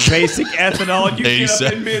just your basic ethanol and you get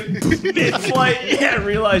up in mid-flight. Yeah,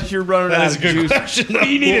 realize you're running That out is a of good juice. question.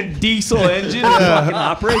 You need a diesel engine to fucking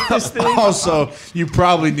operate this thing. Also, you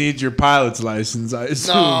probably need your pilot's license, I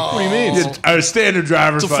assume. No. What do you mean? A standard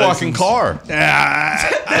driver's It's a fucking car. Yeah.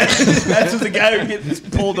 That's what the guy who gets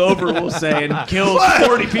pulled over will say and kills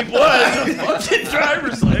 40 people. What? It's a fucking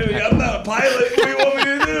driver's license. I'm not a pilot. What do you want me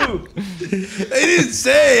to do? too. They didn't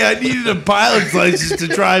say I needed a pilot's license to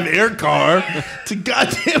drive air car. It's a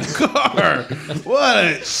goddamn car.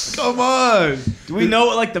 What? Come on. Do we know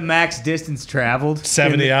what like the max distance traveled?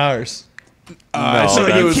 70 hours. No, so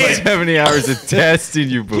that's it was like 70 hours of testing,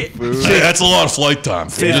 you buffoon. Hey, that's a lot of flight time.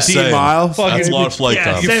 15 miles. That's a lot of flight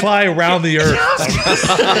Yeah, time. You fly around the earth.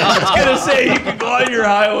 I was gonna say you can go on your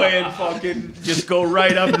highway and fucking just go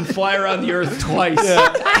right up and fly around the earth twice.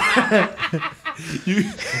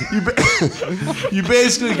 You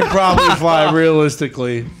basically could probably fly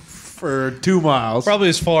realistically for 2 miles. Probably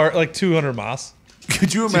as far, like 200 miles.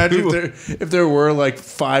 Could you imagine if there were like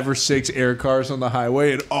 5 or 6 air cars on the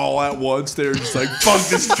highway and all at once they were just like, fuck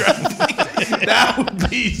this traffic? That would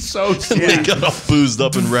be so They sick. got all boozed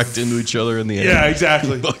up and wrecked into each other in the air. Yeah,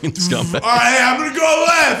 exactly. Fucking scumbag. All right, hey, I'm going to go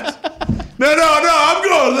left. No, I'm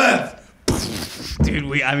going left.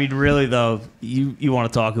 Dude, I mean, really though, you want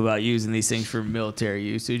to talk about using these things for military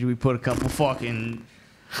usage? We put a couple fucking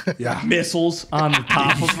missiles on the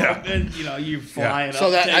top of them, and you're flying So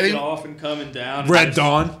up, that- I taking think- off, and coming down. Red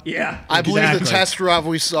Dawn. Yeah, I believe the exactly. test drive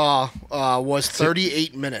we saw was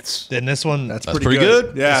 38 minutes. Then this one, That's pretty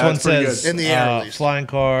good. Yeah, this one that's pretty says good. In the air, at least. flying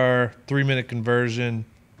car, 3-minute conversion,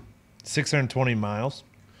 620 miles.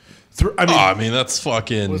 I mean, that's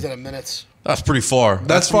fucking. Was it a minutes? That's pretty far.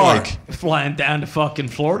 That's far. Like, Flying down to fucking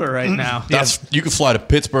Florida right now. that's you can fly to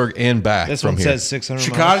Pittsburgh and back This from one here. says 600 miles.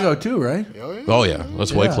 Chicago too, right? Oh yeah,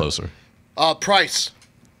 that's way closer. Price.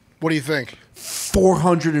 What do you think?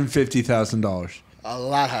 $450,000. A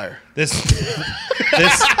lot higher. This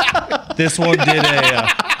one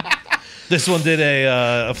did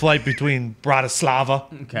a flight between Bratislava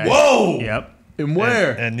Okay. Whoa! Yep. And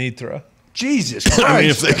where? and Nitra. Jesus Christ. I mean,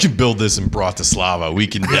 if they can build this in Bratislava, we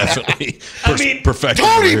can definitely perfect it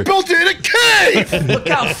over Tony here. built it in a cave! Look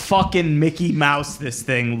how fucking Mickey Mouse this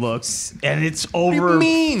thing looks, and it's over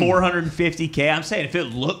 450K. I'm saying if it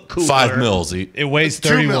looked cooler, 5 mils. It weighs 2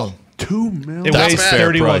 31. mil. 2 million. It That's weighs fair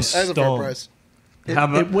 31 price. That's a fair stone. price. How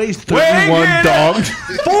about It weighs 31 dogs.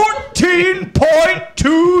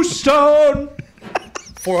 14.2 stone?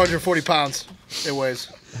 440 pounds it weighs.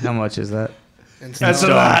 How much is that? In That's a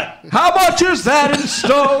stone. lot. How much is that in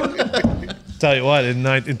stone? Tell you what, in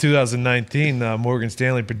 2019, Morgan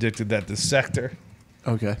Stanley predicted that the sector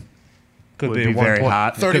Okay. could Would be, be a very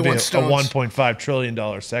hot. Could be 31 a stones. $1.5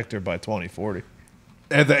 trillion sector by 2040.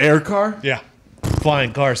 And the air car? Yeah,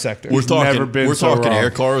 flying car sector. We're talking. never been we're so talking wrong. air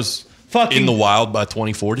cars Fucking- in the wild by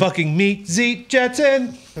 2040. Fucking meet Zeke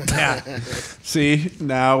Jetson. See,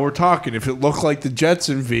 now we're talking. If it looked like the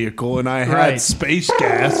Jetson vehicle and I had Right. space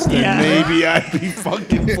gas, then Yeah. maybe I'd be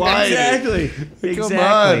fucking flying. Exactly. Come Exactly.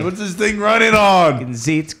 on. What's this thing running on?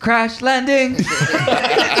 Zeet's crash landing.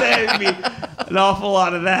 There'd be an awful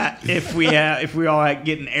lot of that if we all had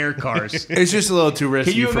getting air cars. It's just a little too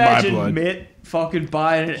risky Can you for my imagine blood. Mitt fucking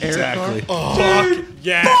buying an air Exactly. car? Fuck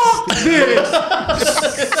yes.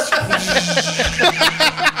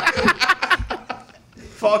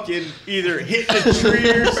 Fucking either hitting a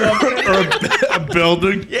tree or something. Or a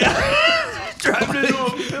building. Yeah. Driving into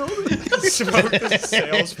a building. Smoke the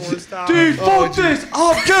Salesforce down. Dude, fuck this.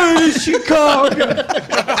 I'm going to Chicago.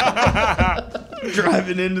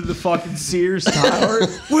 Driving into the fucking Sears Tower.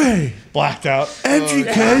 Wait, Blacked out.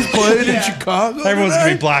 MGK's playing in Chicago? Everyone's gonna be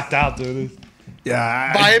today? blacked out, dude.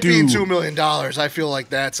 Yeah, By I it being do. $2 million, I feel like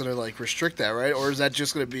that's going to like restrict that, right? Or is that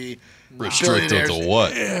just going to be Restricted billionaires? to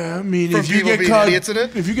what? Yeah, I mean, From if you people get being caught, idiots in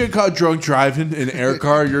it? if you get caught drunk driving in an air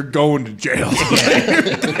car, you're going to jail.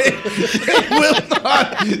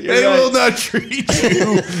 they will not treat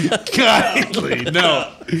you kindly.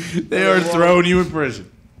 No, they are throwing you in prison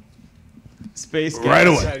Space gas. right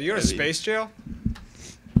Yeah, away. you go to space jail?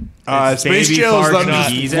 Space baby jail is park them in just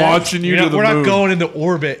Giza. launching you to the We're moon. not going into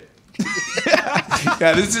orbit.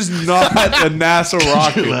 Yeah, this is not a NASA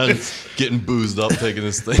rocket. Glenn getting boozed up, taking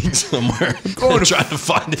this thing somewhere, going trying to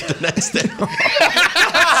find it the next day. Fuck,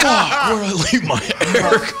 where'd I leave my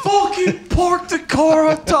air? Fucking park the car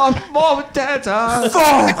on top of Mom and Dad's house.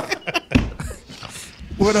 Fuck!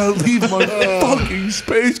 Where'd I leave my fucking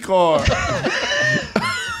space car?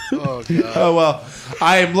 Oh, God. Oh well,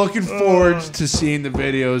 I am looking forward to seeing the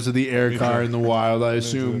videos of the air car in the wild. I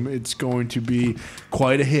assume it's going to be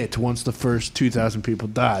quite a hit once the first 2,000 people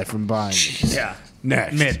die from buying it. Yeah.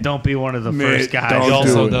 Next, Mitt, don't be one of the Mitt, first guys. don't You do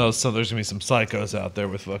also it. know, so there's gonna be some psychos out there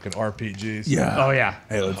with fucking RPGs. yeah. Oh, yeah.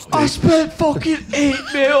 Hey, let's I take spent fucking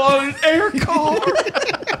 $8 million on an air car.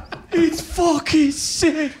 It's fucking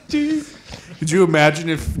sick, dude. Could you imagine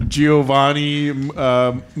if Giovanni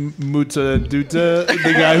Mutaduta,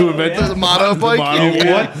 the guy who invented The moto bike?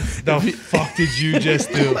 What the fuck did you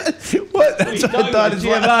just do? What? That's what I thought his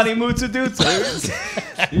last. Giovanni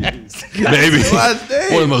Muzzaduta. Maybe Last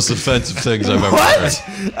name. one of the most offensive things I've ever heard.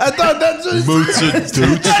 I thought that's what Moots and Doots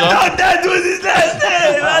I stuff. thought that was his last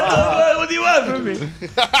name. I thought, what do you want from me?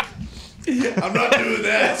 I'm not doing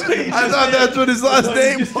that. I thought that's what his last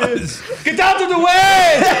name was. Get out of the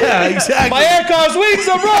way! Yeah, exactly. My air car's wings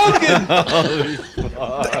are broken.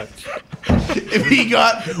 If he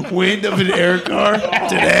got wind of an air car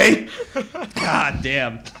today, God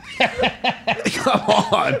damn. come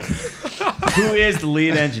on. Who is the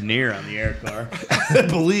lead engineer on the air car? I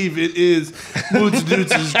believe it is Moots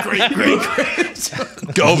Doots' great.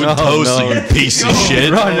 Govin Tosa, you piece of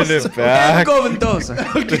shit. Running it back. Go Mendoza.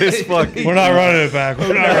 This fucking. We're not running it back.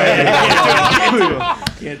 We're not running it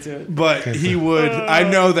back. Can't do it. But he would. I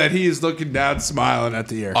know that he is looking down, smiling at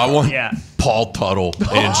the air car. I want Yeah. Paul Tuttle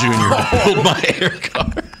and Junior to build my air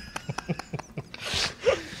car.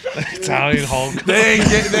 Italian Hulk. They ain't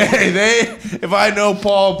get, they if I know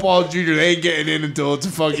Paul Jr., they ain't getting in until it's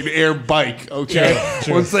a fucking air bike, okay?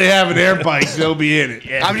 Sure. Once they have an air bike, they'll be in it.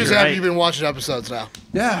 Yeah, I'm just you're happy right. you've been watching episodes now.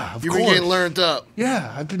 Yeah, of You've course. been getting learned up.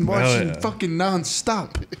 Yeah, I've been watching yeah. fucking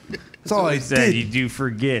nonstop. That's all I Said did. you do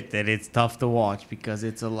forget that it's tough to watch because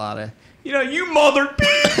it's a lot of, you mother.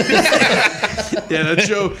 Yeah,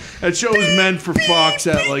 that show was meant for Fox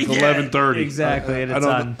at like 11:30. Exactly, and I it's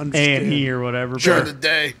don't on understand. A&E or whatever. During the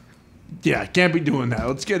day. Yeah, can't be doing that.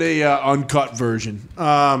 Let's get a uncut version.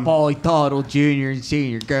 Paulie Tuttle Jr. and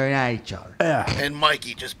Sr. going at each other. Yeah, And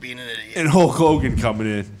Mikey just being an idiot. and Hulk Hogan coming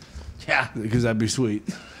in. Yeah. Because that'd be sweet.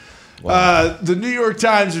 The New York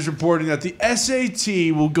Times is reporting that the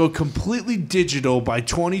SAT will go completely digital by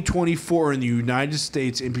 2024 in the United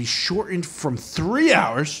States and be shortened from 3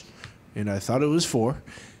 hours, and I thought it was 4,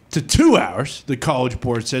 to 2 hours. The College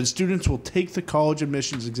Board said students will take the college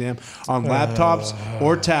admissions exam on laptops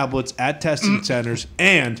or tablets at testing centers,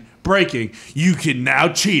 and breaking, you can now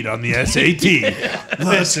cheat on the SAT.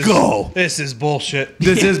 Let's go. This is bullshit.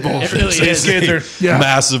 This is bullshit. really These kids are Yeah.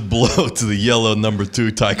 Massive blow to the yellow number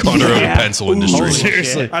 2 Ticonderoga pencil industry. Holy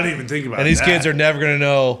seriously. I didn't even think about And these that. kids are never gonna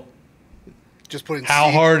know Just putting how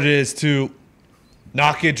seed- hard it is to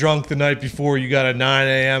not get drunk the night before you got a 9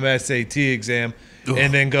 a.m. SAT exam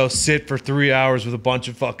and then go sit for 3 hours with a bunch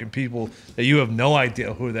of fucking people that you have no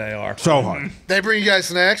idea who they are. so hard. They bring you guys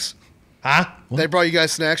snacks? Huh? They brought you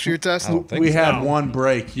guys snacks for your test? I don't think We so. had one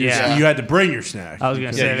break. Yeah. You had to bring your snack. I was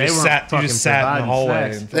gonna Yeah, say you they just weren't sat- you fucking just sat in the providing hallway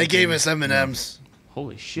snacks. and- They gave us M&Ms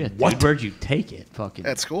Holy shit! What? Dude, where'd you take it? Fucking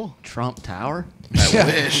at school. Trump Tower? I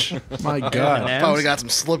wish. My God. Probably would have got some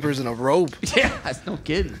slippers and a robe. Yeah, that's no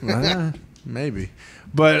kidding. Maybe.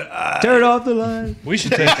 But Turn off the light. We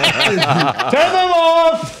should take Turn them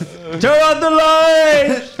off! Turn off the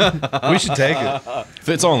light. We should take it. If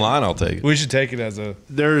it's online, I'll take it. We should take it as a.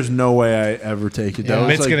 there is no way I ever take it. That was,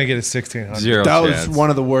 Mitt's like- gonna get a 1600. Zero that chance. was one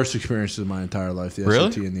of the worst experiences of my entire life, the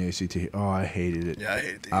Really? SAT and the ACT. Oh, I hated it. Yeah, I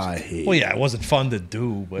hate these. I hate Well, it. yeah, it wasn't fun to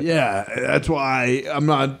do, but Yeah, that's why I'm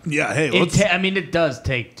not. Yeah, hey, let's. I mean, it does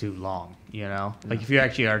take too long. Like if you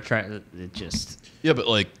actually are trying, it just. Yeah, but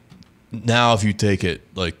like now, if you take it,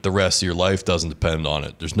 like the rest of your life doesn't depend on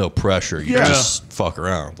it. There's no pressure. You Yeah. just fuck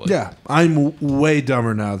around. Like, Yeah, I'm way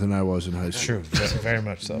dumber now than I was in high school. true, very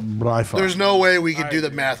much so. But I fuck. There's no way we could do the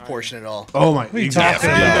math portion at all. Oh my. What are you exactly.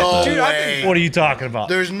 talking about? No Dude, I way. What are you talking about?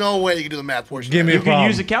 There's no way you can do the math portion. Give me at a You can problem.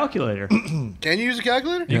 use a calculator. all. Can you use a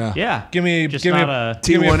calculator? Yeah. Yeah. Give me, Just give me, not a, a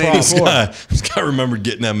give me a This problem. guy remembered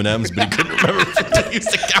getting M&Ms, but he couldn't remember to use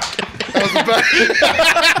the calculator. That was the best.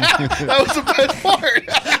 That was the best part.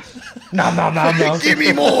 Nom, nom, nom, nom. Give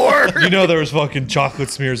me more. You know there was fucking chocolate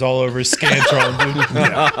smears all over his Scantron, dude.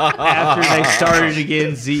 After they started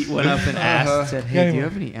again, Zeke went up and asked, said, "Hey, do you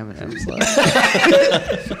have any M&Ms left?"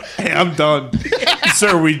 Hey, I'm done,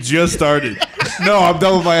 sir. We just started. No, I'm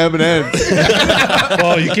done with my M&Ms.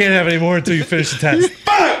 Well, you can't have any more until you finish the test.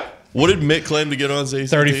 What did Mitt claim to get on his ACT?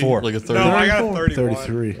 34. Like a 30. No, I got a 31.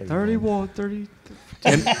 33. 31, 30.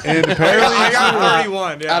 And apparently, I got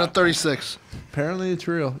 31. Yeah. Out of 36. apparently it's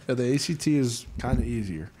real. Yeah, the ACT is kind of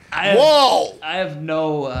easier. Whoa. I have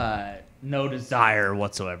no desire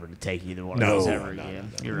whatsoever to take either one of those ever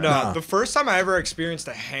again. You're right. No, the first time I ever experienced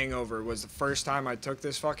a hangover was the first time I took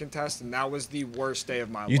this fucking test, and that was the worst day of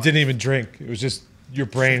my life. You didn't even drink. It was just your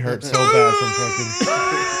brain hurt so bad from fucking.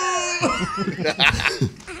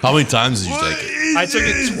 How many times did you take it? I took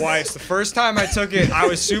it twice. The first time I took it, I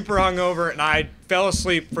was super hungover, and I fell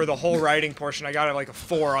asleep for the whole writing portion. I got like a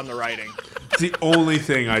 4 on the writing. It's the only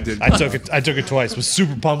thing I did. I took it twice. Was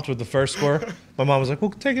super pumped with the first score. My mom was like, "Well,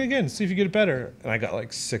 take it again. See if you get it better." And I got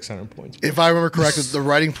like 600 points. If I remember correctly, the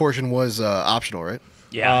writing portion was optional, right?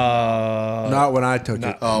 Yeah. Not when I took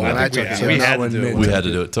it. Oh, when I took it, we yeah. had to when do Mitt it We had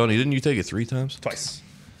to do it. Tony, didn't you take it 3 times? twice.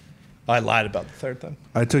 I lied about the third time.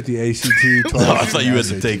 I took the ACT twice. No, I thought you had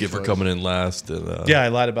to SAT take it for twice. coming in last. And, Yeah, I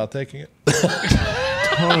lied about taking it.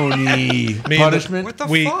 Tony. Punishment? What the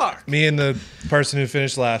We, fuck? me and the person who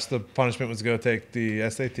finished last, the punishment was to go take the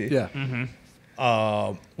SAT. Yeah.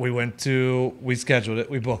 We scheduled it.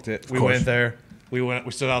 We booked it. We course. went there.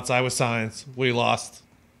 We stood outside with signs. We lost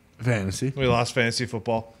Fantasy. fantasy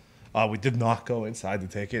football. We did not go inside to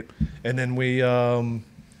take it. And then we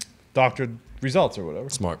doctored results or whatever.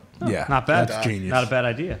 smart. Yeah. Not bad. That's genius. Not a bad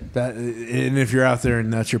idea. That, and if you're out there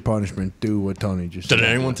and that's your punishment, do what Tony just Did said.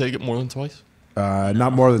 anyone take it more than twice?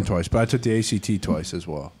 Not more than twice, but I took the ACT twice as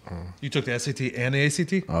well. You took the SAT and the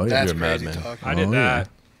ACT? Oh, yeah. That's You're a crazy madman. talk. I did Oh, that.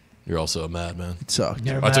 You're also a madman. It sucked.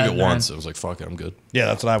 You're a I took it madman. once. It was like, fuck it, I'm good. Yeah,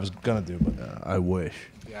 that's what I was going to do. But I wish.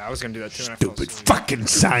 Yeah, I was gonna do that too. And I fell Stupid asleep. fucking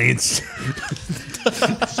science.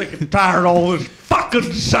 Sick and tired of all this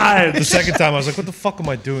fucking science. the second time I was like, what the fuck am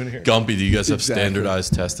I doing here? Gumpy, do you guys have Exactly.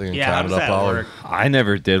 standardized testing in Yeah, how does Canada, that Power? work? I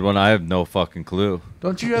never did one. I have no fucking clue.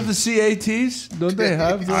 Don't you have the CATs? Don't they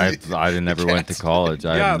have them? I never went to college.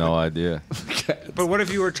 I Yeah, have no idea. But what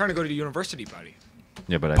if you were trying to go to university, buddy?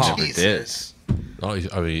 Yeah, but I never did. Jesus. Oh,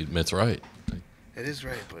 I mean, it's right. It is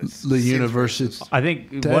right, but it's The university. I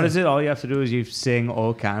think, Damn. what is it? All you have to do is you sing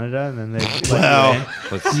 "Oh Canada" and then they let Well, you in.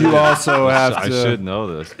 Let's You see. also have I to. should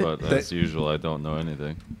know this, but as usual, I don't know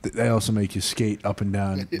anything. They also make you skate up and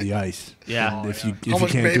down the ice. Yeah. And if you How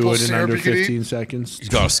much can't maple do it in syrup under you can eat? 15 seconds, You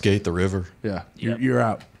gotta skate the river. yeah, Yep. you're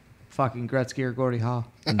out. Fucking Gretzky or Gordie Howe.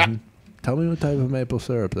 Tell me what type of maple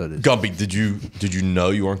syrup that is. Gumpy, did you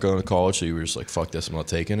know you weren't going to college, so you were just like, fuck this, I'm not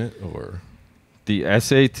taking it? Or The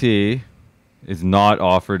SAT is not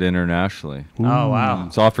offered internationally. Oh wow.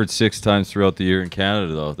 It's offered 6 times throughout the year in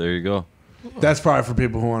Canada, though. There you go. That's probably for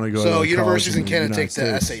people who want to go. So to universities in college Canada the take the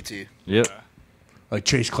United States. SAT. Yep. Like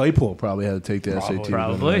Chase Claypool probably had to take the SAT.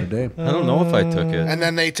 Probably. Notre Dame. I don't know if I took it. And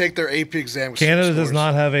then they take their AP exam. with Canada scores. does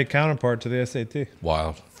not have a counterpart to the SAT.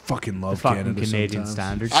 wild. Fucking love Fucking Canada Canadian sometimes.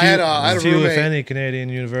 standards. I had a Few, if roommate. any, Canadian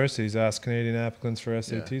universities ask Canadian applicants for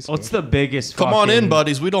SAT scores. What's the biggest? Come on in, fucking-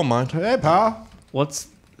 buddies. We don't mind. Hey, pal. What's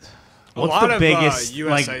lot the of, biggest? USA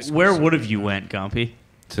Like, schools where are- would have you went, Gumpy?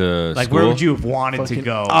 To Like, school? where would you have wanted to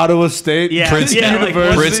go? Ottawa State. Yeah, Prince, yeah, like,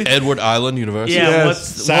 University. Prince Edward Island University. Yeah,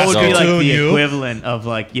 Yes. what would be like Saskatoon, the you? equivalent of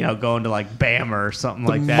like going to like Bama or something The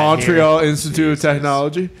like that? Montreal Institute of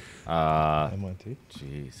Technology. MIT?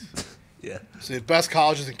 Jeez. So the best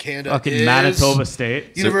colleges in Canada Fucking is Manitoba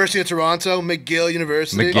State. University of Toronto, McGill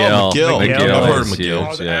University, McGill. Oh, McGill. McGill. I've heard of is McGill.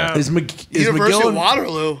 huge, yeah. Is University McGill of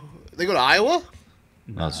Waterloo. They go to Iowa.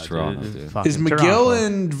 That's Toronto, dude. Fucking is McGill Toronto.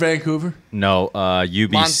 in Vancouver? No,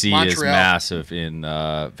 UBC is Montreal. massive in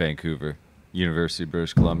Vancouver. University of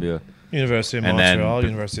British Columbia. University of And Montreal, then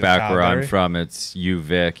University back of where I'm Calgary. from, it's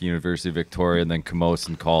UVic, University of Victoria, and then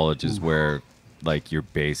Camosun College is where, like, your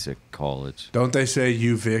basic college. Don't they say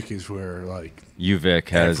UVic is where like UVic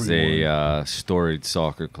has Everyone. a storied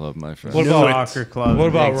soccer club, my friend. What about Soccer club. what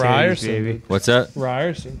about big titties, Ryerson? baby? What's that?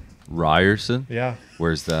 Ryerson? Ryerson? Yeah,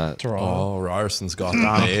 Where's that? Toronto. Oh, Ryerson's got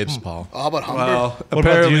the babes, Paul. Oh, how about Humber? What about the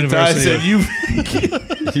apparently Ty University said of- you.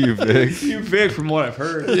 UVic. Too big from what I've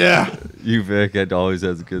heard. Yeah. UVic it always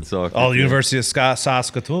has a good soccer. Oh, the team. University of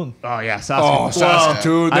Saskatoon. Oh yeah, Saskatoon. Oh,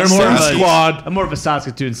 Saskatoon. Well, They're I'm more more of of a a- squad. I'm more of a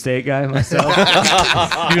Saskatoon State guy myself.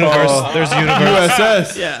 There's the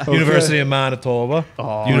USS. yeah. University of Manitoba.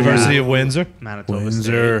 Oh, University yeah. of Windsor. Manitoba State.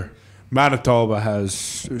 Windsor. Manitoba has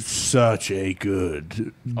such a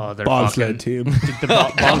good Oh, they're bobsled fucking- team. The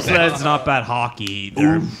bobsled's not bad hockey.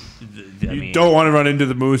 They're, I You mean, don't want to run into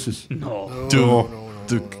the mooses. no.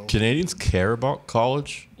 Do Canadians care about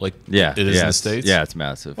college? Like, Yeah. it is yeah, in the it's- States? Yeah, it's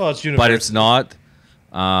massive. Well, it's but it's university. not.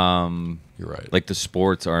 You're right. Like the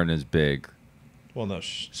sports aren't as big, Well, no.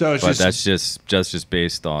 So it's but just, that's just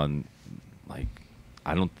based on, like,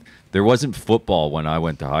 I don't. There wasn't football when I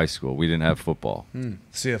went to high school. We didn't have football.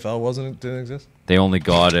 CFL didn't exist. They only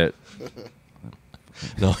got it.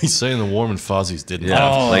 no, he's saying the warm and fuzzies didn't Yeah,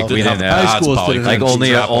 have. like we didn't didn't have have. High pads, schools Paul. You didn't Like couldn't only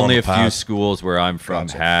strap on only the a few pads. schools where I'm from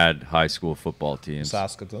Gotcha. had high school football teams.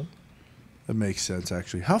 Saskatoon. that makes sense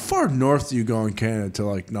actually. How far north do you go in Canada to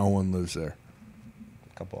like no one lives there?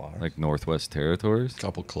 A couple hours. Like Northwest Territories.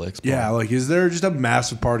 Couple clicks. Paul. Yeah, like is there just a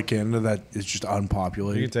massive part of Canada that is just You can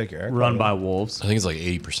unpopulated? take Eric. Run by wolves. I think it's like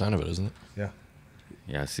 80% of it, isn't it? Yeah.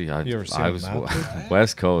 Yeah, see, You ever seen I the was map?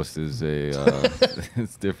 West Coast is a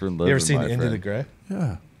it's different. You ever living, seen my Into the friend. Gray?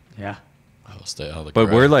 Yeah. Yeah. I'll stay out of the But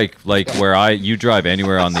crowd. we're like where you drive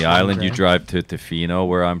anywhere on the island, you drive to Tofino,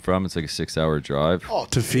 where I'm from. It's like a 6-hour drive. Oh,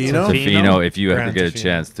 Tofino? Tofino, if you ever Grand get a Tofino.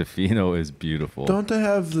 chance, Tofino is beautiful. Don't they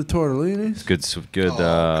have the tortellinis? Good come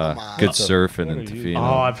on. good surfing in Tofino.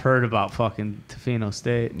 Oh, I've heard about fucking Tofino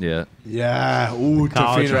State. Yeah. Yeah. Ooh,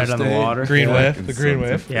 College Tofino right on the State. water. Green Yeah. wave. The green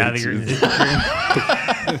wave. Yeah,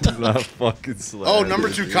 It's not fucking slow. Oh, number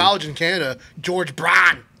 2 college in Canada, George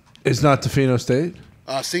Brown, It's not Tofino State?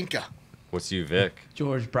 Cinca. What's UVic?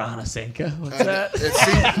 George Bronasenka. What's that?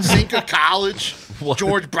 It's Cinca College,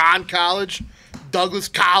 George Brown College, Douglas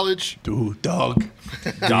College, Dude, Doug.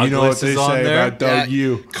 You Douglas know what they is on say there? about Doug,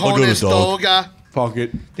 you. Conestoga. Fuck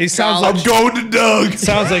it. He sounds I'm like going to Doug.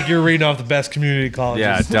 sounds like you're reading off the best community colleges.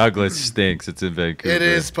 Yeah, Douglas stinks. It's in Vancouver. It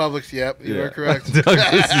is public. Yep, you are correct.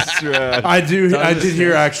 Douglas is trash. I did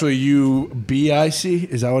hear actually UBIC.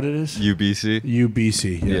 Is that what it is? UBC.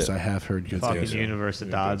 UBC. Yes, Yeah. I have heard good Fucking things.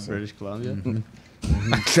 Universidad, British Columbia.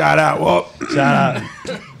 Shout out. Well, Shout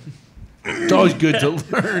out. it's always good to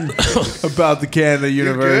learn about the Canada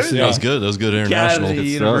University. That was good. That was good international. Canada stuff.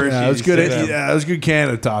 University. Yeah, it was good. Yeah, it was good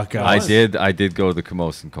Canada talk. I Guys. did go to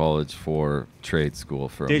Camosun College for trade school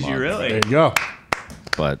for a Did month. you really? There you go.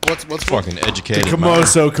 But What's Fucking educated.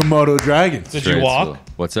 Komodo Dragons. Did you trade walk? school.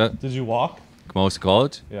 What's that? Did you walk? Camosun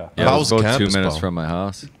College? Yeah. Yeah, How it was was the about 2 campus, minutes Paul? from my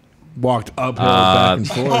house. Walked uphill back and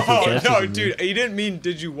forth. Oh no, dude! He didn't mean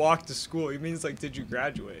did you walk to school. He means like did you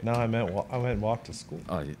graduate? No, I meant I went and walked to school.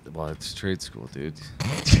 Oh, well, it's trade school, dude.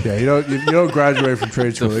 Yeah, you don't graduate from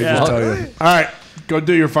trade school. They just fuck? tell you. All right, go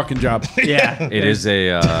do your fucking job. Yeah. It is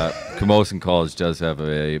a Camosun College does have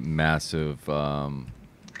a massive.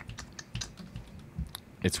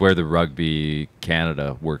 It's where the Rugby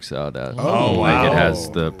Canada works out at. Oh, like wow. it has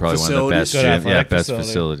probably one of the best Good gym, athletic best facility.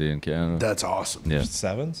 facility in Canada. That's awesome. Yeah,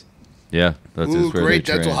 Sevens. yeah, that's Ooh, just where great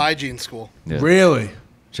they dental train. hygiene school. Yeah. Really?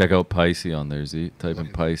 Check out Pisces on there, Z. Type in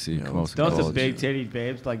Pisces, Camosun Don't the College. big titty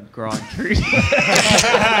babes like grow on trees?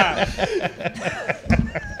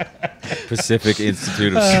 Pacific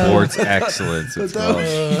Institute of Sports Excellence. It's called.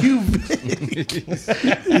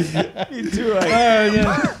 You too, like,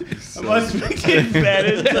 I must be getting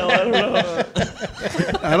better, so I don't know.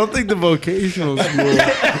 I don't think the vocational school.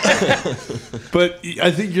 But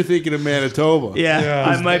I think you're thinking of Manitoba. Yeah,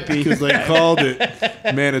 I might be. Because they called it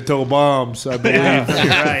Manitoba Bombs, I believe, You're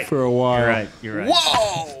right. for a while. You're right. You're right.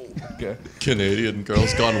 Whoa! Canadian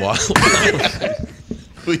girls gone wild.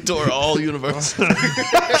 We tore all universities.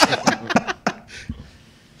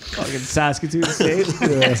 Fucking Saskatoon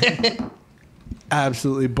State.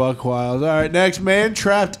 Absolutely buck wild. All right, next man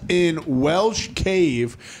trapped in Welsh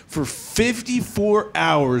cave for 54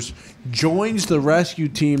 hours joins the rescue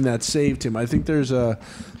team that saved him. I think there's a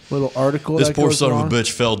little article. This that poor goes son along. of a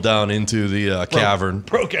bitch fell down into the cavern,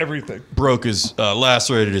 Broke everything. broke his,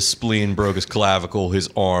 lacerated his spleen, broke his clavicle, his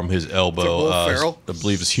arm, his elbow. Will Ferrell? I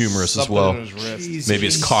believe his humerus as Something well. in his wrist. Maybe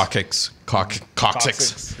his coccyx.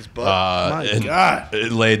 Coccyx. His butt. My And God.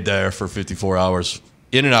 it laid there for 54 hours,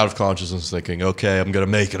 in and out of consciousness, thinking, okay, I'm going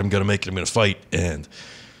to make it. I'm going to make it. I'm going to fight. And,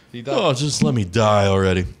 oh, just let me die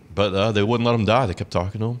already. But they wouldn't let him die. They kept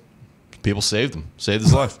talking to him. People saved him, saved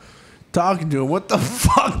his life. Talking to him. What the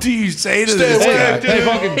fuck do you say to Stay this away, guy? dude. Hey,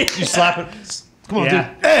 fucking, you slap it. Come on,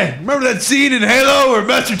 Yeah. dude. Hey, remember that scene in Halo where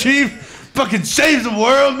Master Chief fucking saves the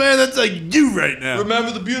world, man? That's like you right now.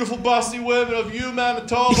 Remember the beautiful bossy women of you,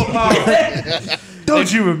 Manitoba power.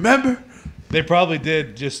 Don't you remember? They probably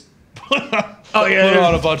did just put Oh, yeah.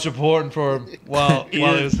 on a bunch of porn for him while he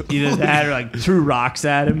was. Either that or like threw rocks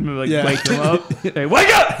at him and like Yeah. wake him up. Hey, wake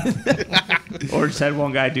up! Or just had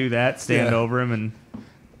one guy do that, stand Yeah. over him and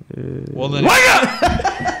Well, then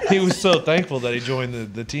he was so thankful that he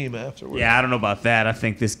joined the team afterwards. yeah, I don't know about that. I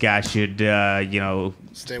think this guy should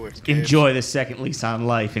Stay away from caves. enjoy the second lease on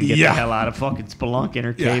life and get Yeah. the hell out of fucking spelunking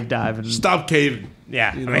or Yeah. cave diving. Stop caving.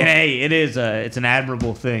 Yeah, You I know? mean, hey, it is it's an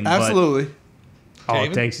admirable thing. Absolutely. But all it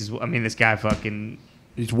Caving? takes is, I mean, this guy fucking,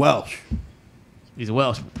 He's Welsh. he's a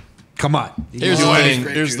Welsh. Come on. Here's the Oh, thing.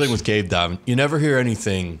 grape Here's the thing juice. with cave diving. You never hear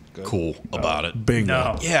anything cool about it. Bingo.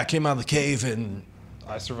 No. Yeah, I came out of the cave and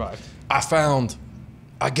I survived.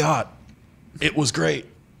 it was great.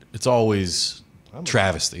 It's always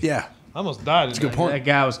travesty. Yeah. I almost died. That's a good point. That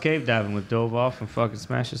guy was cave diving with dove off and fucking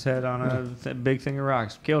smashed his head on a big thing of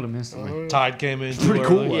rocks. Killed him instantly. Tide came in. Too Pretty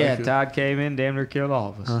cool. early. Yeah, Todd came in, damn near killed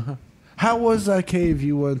all of us. How was that cave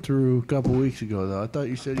you went through a couple weeks ago, though? I thought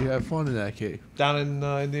you said you had fun in that cave. Down in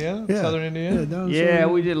Indiana, Yeah. southern Indiana. down in Yeah,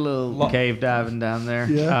 Southern- we did a little cave diving down there.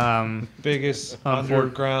 Yeah. Biggest Unfor-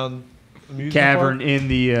 underground amusement Cavern park. in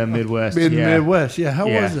the Midwest. in the yeah. Midwest. Yeah, how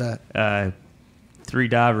Yeah. was that? 3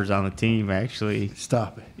 divers on the team, actually.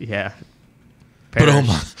 Stop it. Yeah. But oh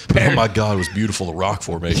my God, it was beautiful, the rock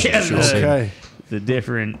formation. Yeah, You should have seen. Okay. the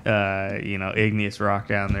different, igneous rock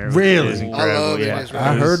down there. Really? was I incredible. love Yeah, igneous rock.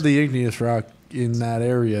 I heard the igneous rock in that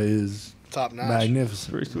area is Top notch.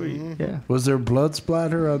 magnificent. pretty sweet. Yeah. Was there blood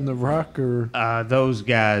splatter on the rock or? Those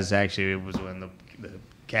guys actually, it was when the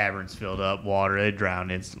caverns filled up, water, they drowned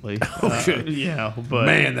instantly. shit. But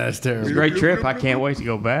Man, that's it was a terrible. great trip. I can't wait to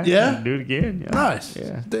go back. Yeah? and do it again. Yeah. Nice.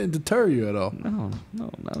 Yeah. Didn't deter you at all. No,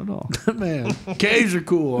 not at all. Man, caves are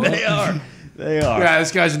cool. Huh? They are. They are. Yeah,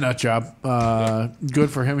 this guy's a nut job. Good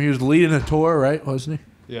for him. He was leading a tour, right? Wasn't he?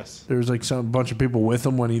 Yes. There was like some bunch of people with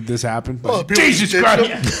him when this happened. Oh, people Jesus did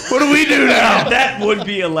Christ! What do we do now? That would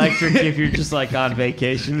be electric if you're just like on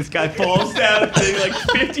vacation. This guy falls down a thing like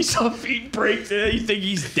 50-some feet, breaks it. You think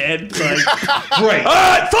he's dead. Like, Great. all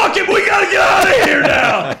right, fuck it. We gotta get out of here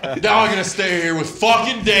now. Now I'm gonna stay here with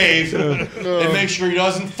fucking Dave and make sure he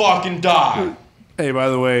doesn't fucking die. Hey, by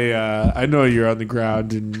the way, I know you're on the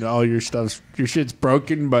ground and all your shit's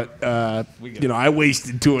broken, but I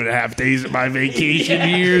wasted 2.5 days of my vacation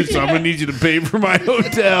here, so I'm gonna need you to pay for my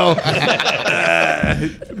hotel.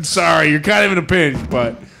 I'm sorry, you're kind of in a pinch,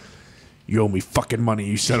 but you owe me fucking money,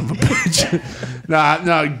 you son of a bitch.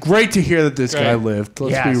 Nah, great to hear that this guy lived.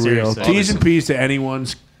 Let's Yeah, be real. seriously. T's and P's to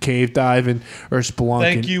anyone's cave diving or spelunking.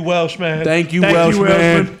 Thank you, Welshman. Thank you,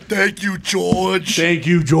 Welshman. Thank you, George. Thank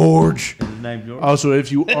you, George. Name George. Also,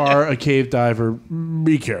 if you are a cave diver,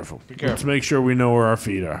 be careful. Let's make sure we know where our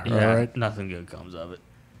feet are. Yeah, All right. nothing good comes of it.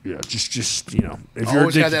 Yeah. Just if you're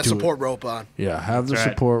Always addicted have that to support it, rope on. yeah, have the That's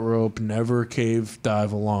right. support rope. Never cave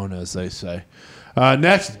dive alone, as they say.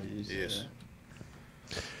 Next, Yes.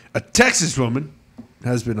 a Texas woman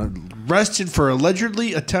has been arrested for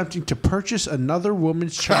allegedly attempting to purchase another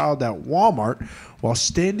woman's child at Walmart while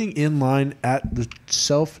standing in line at the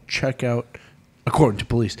self-checkout. According to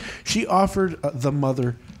police, she offered the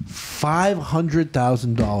mother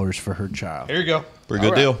 $500,000 for her child. Here you go. Pretty good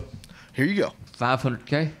All deal. Here you go.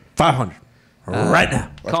 $500K. $500 right now.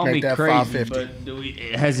 Call make me that crazy,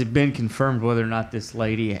 550. but has it been confirmed whether or not this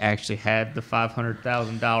lady actually had the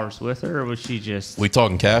 $500,000 with her, or was she just? We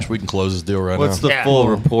talking cash? We can close this deal right What's now. the Yeah. full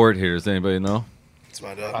report here? Does anybody know? That's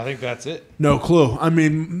my I dog. think that's it. No clue. I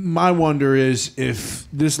mean, my wonder is if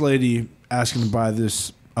this lady asking to buy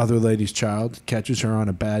this other lady's child catches her on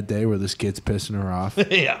a bad day where this kid's pissing her off.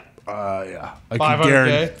 Yeah. Yeah, I can 500K?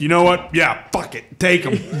 guarantee. You know what? Yeah, fuck it. Take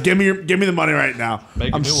them. give me the money right now.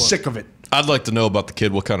 Make a I'm new one. sick of it. I'd like to know about the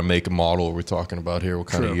kid. What kind of make and model are we talking about here? What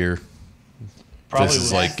kind True. of year? Probably This is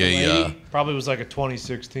was like a. Probably was like a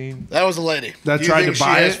 2016. That was a lady. That Do you tried think to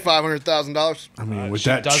buy she has it? $500,000? I mean, with She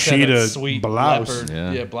that does have cheetah sweet blouse. leopard.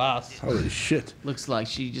 Yeah. Yeah, blouse. Holy shit. Looks like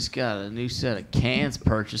she just got a new set of cans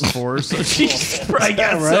purchased for her, so she's probably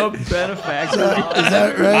got right? some benefactor. Is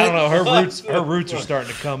that right? I don't know. Her roots are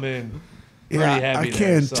starting to come in. Pretty Yeah, heavy I there,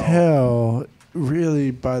 can't so. tell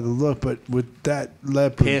really by the look, but with that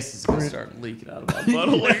leopard. Piss is gonna start leaking out of my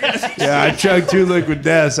butthole. Yeah, I chugged 2 liquid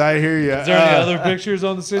deaths. I hear you. Is there any other pictures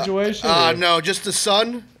on the situation? or- No, just the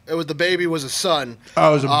son. It was the baby was a son.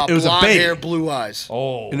 Oh, it was a blonde baby. hair, blue eyes.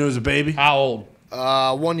 Oh, And it was a baby. how old?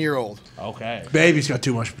 1 year old. Okay. Baby's got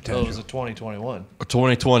too much So it potential. was a 2021.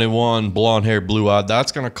 2021, blonde hair, blue eyed.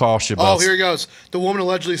 That's going to cost you about. Oh, here he goes. The woman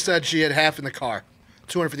allegedly said she had half in the car.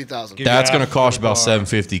 250,000. Give That's you going to half cost for the about car.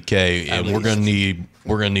 $750K, and we're going to need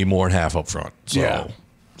more than half up front. So Yeah.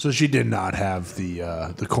 So she did not have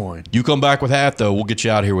the coin. you come back with half though, we'll get you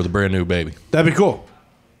out of here with a brand new baby. That'd be cool.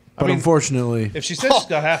 But mean, unfortunately, If she said she's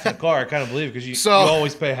got half in the car, I kind of believe because you So-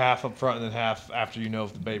 always pay half up front and then half after you know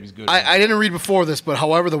if the baby's good. I didn't read before this, but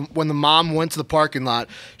however, when the mom went to the parking lot,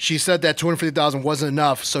 she said that 250,000 wasn't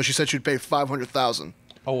enough, so she said she'd pay 500,000.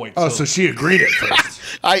 oh wait. so she agreed at first.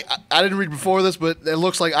 I didn't read before this, but it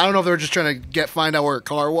looks like I don't know if they were just trying to find out where her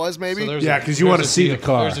car was, maybe. there's Yeah, 'cause you wanna there's a see deal- the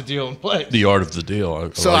car. There's a deal in place. The art of the deal. I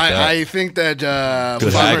So like that. I think that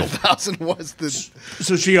Good haggle. 500,000 was the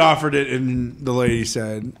So she offered it, and the lady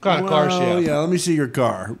said, What kind of car she have? Yeah, let me see your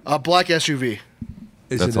car. black SUV.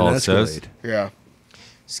 Is That's it an all it says? Escalade? Yeah.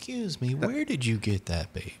 Excuse me, where did you get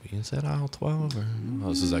that baby? Is that aisle 12? Or? Oh,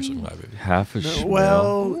 this is actually my baby. Half a schmil.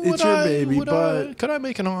 Well, it's your baby, Would but could I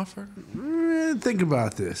make an offer? think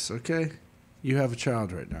about this, okay? You have a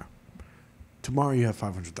child right now. Tomorrow you have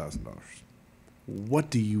 $500,000. What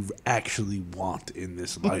do you actually want in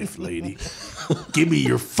this life, lady? Give me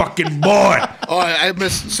your fucking boy. Oh, I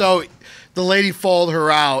missed. So the lady followed her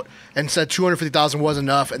out and said 250,000 was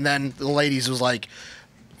enough, and then the ladies was like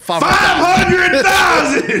 500,000,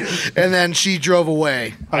 500,000. and then she drove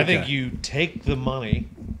away. I think you take the money,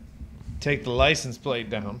 take the license plate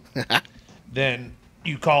down, then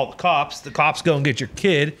you call the cops. The cops go and get your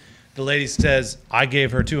kid. The the lady says, I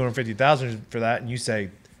gave her $250,000 for that, and you say,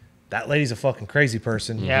 that lady's a fucking crazy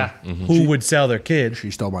person. Yeah. Who would sell their kid? She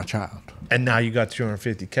stole my child. And now you got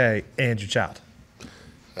 $250K and your child.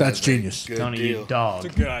 That's genius. Good Tony, deal. you dog.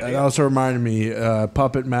 That also reminded me,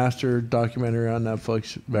 Puppet Master documentary on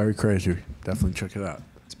Netflix. Very crazy. Definitely check it out.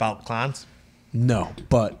 It's about clowns. No,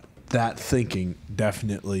 but that thinking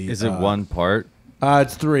definitely. Is it one part?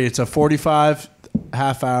 It's 3. It's a 45,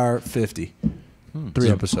 half hour, 50. 3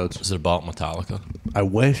 episodes. Is it about Metallica? I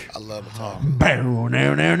wish. I love it.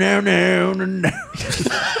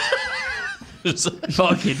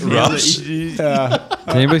 Fucking Rush. Billy. Did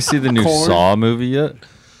anybody see the new Korn? Saw movie yet?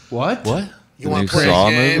 What? What? You The want new to play Saw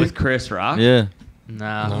a game? movie? With Chris Rock? Yeah. No,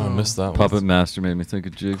 I missed that one. Puppet Master made me think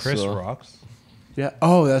of Jigsaw. Chris rocks. Yeah.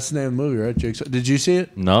 Oh, that's the name of the movie, right? Jigsaw. Did you see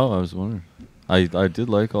it? No, I was wondering. I did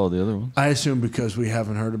like all the other ones. I assume because we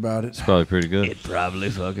haven't heard about it. It's probably pretty good. It probably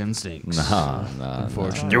fucking stinks. Nah.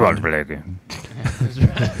 Unfortunately. You want to play a game?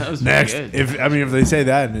 That was Next, good. if they say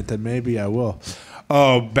that in it, then maybe I will.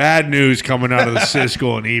 Oh, bad news coming out of the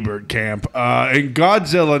Siskel and Ebert camp. In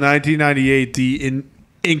Godzilla 1998, the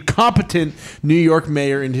incompetent New York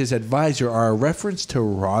mayor and his advisor are a reference to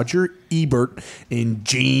Roger Ebert and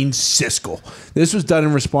Gene Siskel. This was done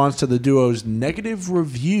in response to the duo's negative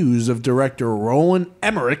reviews of director Roland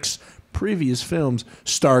Emmerich's previous films,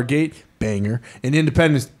 Stargate, banger, and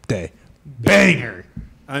Independence Day, banger.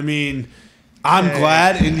 I mean, I'm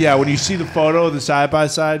glad, and yeah, when you see the photo of the side by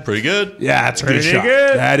side, Pretty good. yeah, it's a good Pretty shot.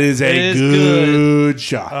 good. That is It a is good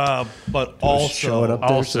shot. But Just show it up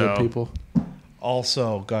there so that also- people.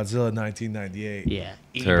 also Godzilla 1998. Yeah,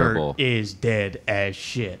 Terrible. Ebert is dead as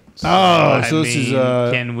shit. So, Oh, so this is,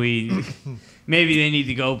 can we? Maybe they need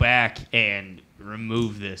to go back and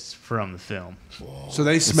remove this from the film. So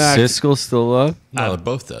they Is smacked. Siskel still up? No, they're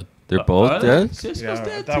both dead. They're both dead? Siskel's Yeah, I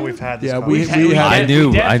dead thought too? we've had this. Yeah, conversation. we had. I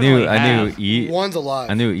knew definitely have. One's alive.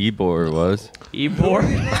 I knew Ebor was. Ebor.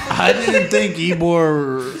 I didn't think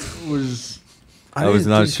Ebor was. I was didn't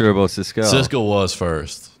not think- sure about Siskel. Cisco was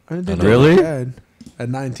first. I didn't think Really? he was dead at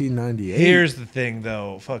 1998. Here's the thing,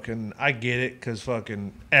 though. Fucking, I get it, because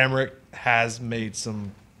fucking Emmerich has made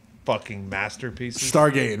some fucking masterpieces.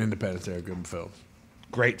 Stargate and Independence Day are good films.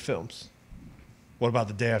 Great films. What about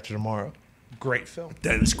The Day After Tomorrow? Great film.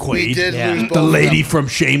 Dennis We Quaid, did Yeah. lose both the of lady them. from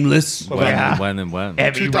Shameless. When and when?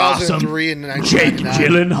 Abby Rossum. 2003 and Jake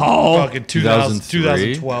 1999. Gyllenhaal. Fucking 2000,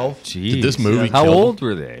 2003? 2012. Jeez. Did this movie How kill old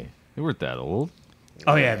were they? They weren't that old.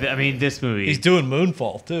 Oh yeah, I mean this movie. He's doing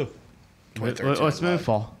Moonfall, too. What's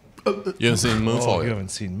Moonfall? You haven't seen Moonfall Oh, you yet? haven't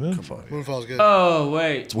seen Moonfall. Moonfall's good. Oh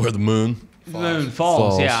wait, It's where the moon. Moon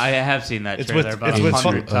Falls. Falls. Yeah, I have seen that It's trailer with, about it's, with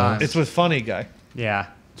 100 times. it's with Funny Guy. Yeah,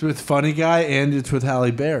 It's with Funny Guy and it's with Halle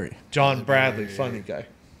Berry. John Bradley, Funny Guy.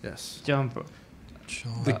 Yes. jump.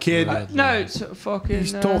 The kid. No, it's fucking.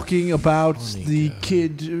 He's talking about the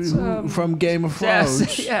kid from Game of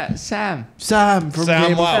Thrones. Yeah, Sam. Sam from Sam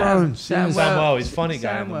Game Wow. of Thrones. Sam Yes. Wow. Samuel, he's Funny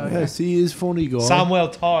Guy. in the Samuel. movie. Yes, he is funny guy. Samuel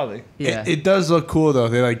Tarly. Yeah. It does look cool though.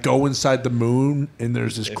 They like go inside the moon and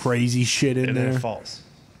there's this crazy shit in And then there, it falls.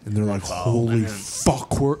 and they're like, "Holy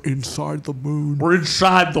fuck, we're inside the moon." We're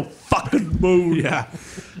inside the fucking moon. Yeah,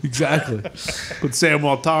 exactly. But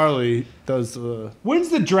Samuel Tarly does the When's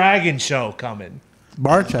the Dragon Show coming?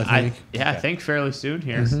 March, I think. I think fairly soon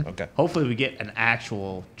here. Okay. Hopefully we get an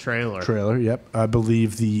actual trailer. Trailer. Yep, I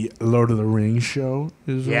believe the Lord of the Rings show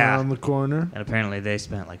is Yeah. around the corner. And apparently they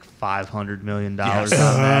spent like $500 million on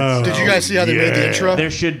that. Did you guys see how they made the intro? There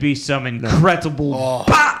should be some incredible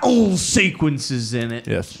battle sequences in it.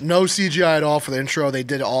 Yes. No CGI at all for the intro. They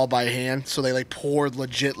did it all by hand. So they like poured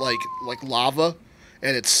legit like lava,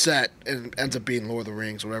 and it's set and ends up being Lord of the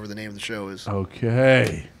Rings, whatever the name of the show is.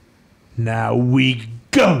 Okay. Now we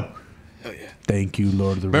go. Oh yeah. Thank you,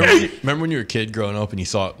 Lord of the Remember, Rings. remember when you were a kid growing up and you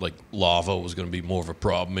thought like lava was going to be more of a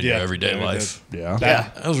problem in your everyday we life? Yeah.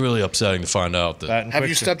 That was really upsetting to find out that. That and Have you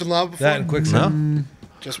Quicksand. stepped in lava before? That and Quicksand. no?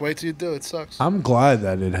 Just wait till you do. It sucks. I'm glad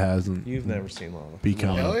that it hasn't You've never seen lava.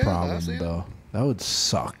 become Hell a yeah, problem, I've seen it. though. That would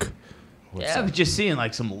suck. Yeah, but just seeing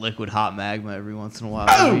like some liquid hot magma every once in a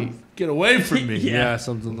while. would be- Get away from me. Yeah.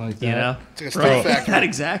 something like that. You know? It's like a steak factory. That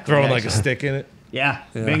exactly. Throwing like a actually. stick in it. Yeah,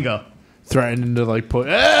 bingo. Threatening to like put,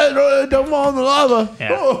 don't fall in the lava. Yeah.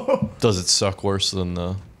 Oh. Does it suck worse than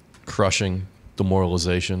the crushing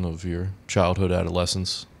demoralization of your childhood,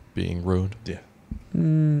 adolescence being ruined? Yeah.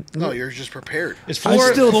 No, you're just prepared. Is I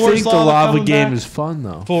still Floor's think the lava coming game back? is fun,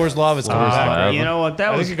 though. Floor's Lava's coming back. Lava. right? You know what?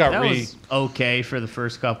 That I was think it got that re- was okay for the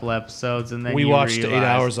first couple episodes, and then We you watched 8 realize-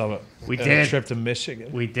 hours of it. We And did. A trip to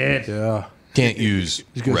Michigan. We did. Yeah. Can't use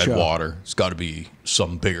a good red show. water. It's got to be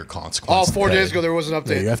some bigger Oh, consequence. 4 than days that. ago there was an Yeah,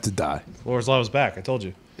 update. you have to die. Floor's Lava's back. I told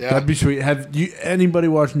you. Yeah. That'd be sweet. Have you anybody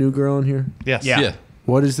watched New Girl in here? Yes. Yeah.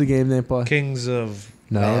 What is the game they play? Kings of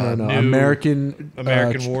No. New American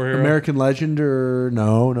War Hero? American Legend or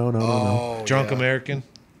no. Oh, Drunk yeah. American.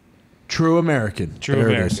 True American. True There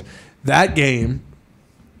it American. is. That game,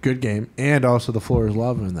 good game, and also the floor is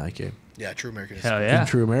lava in that game. Yeah, True American. Hell And yeah.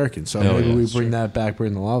 True American. So Hell maybe yeah, we that's bring that back,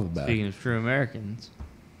 bring the lava back. Speaking of true Americans.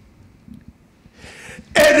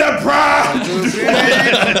 Enterprise.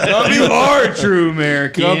 You are a true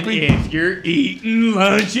American Guppy. if you're eating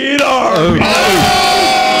lunch at Arby's.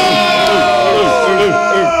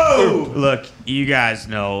 Look, you guys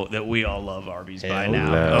know that we all love Arby's by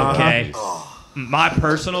now, yeah. okay? My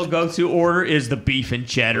personal go-to order is the beef and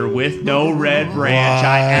cheddar with no red ranch.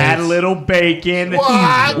 I add a little bacon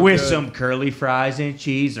with some curly fries and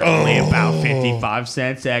cheese. They're only about 55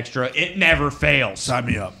 cents extra. It never fails. Sign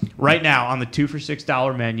me up. Right now on the 2 for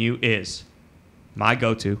 $6 menu is my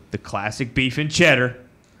go-to, the classic beef and cheddar,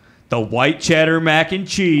 the white cheddar mac and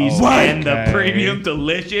cheese, and the premium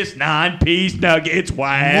delicious 9-piece nuggets.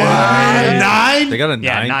 Wow. Nine? They got a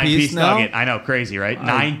Yeah, 9-piece now? nugget. I know, crazy, right?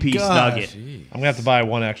 9-piece nugget. I'm gonna have to buy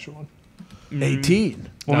one extra one. 18.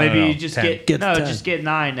 Well, No, maybe no, you just 10. get, Get no, 10. just get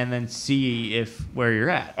 9 and then see if where you're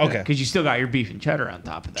at. Okay. Because you still got your beef and cheddar on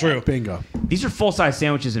top of that. True. Bingo. These are full-size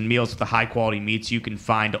sandwiches and meals with the high-quality meats you can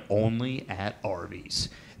find only at Arby's.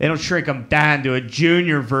 They don't shrink them down to a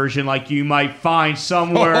junior version like you might find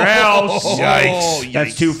somewhere else. Yikes.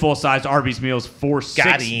 That's 2 full-size Arby's meals for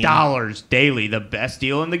Got him. $6 daily. The best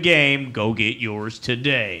deal in the game. Go get yours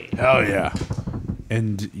today. Hell yeah.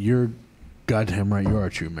 And you're goddamn right. You are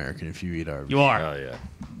a true American if you eat Arby's. You are. Oh, yeah.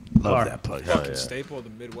 Love that place. yeah. Staple of the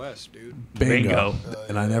Midwest, dude. Bingo. Bingo.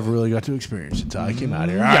 And I never really got to experience it until I came out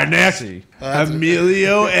here. All right, next.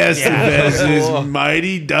 Emilio Estevez's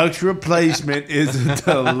Mighty Ducks replacement is a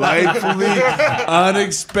delightfully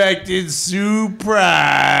unexpected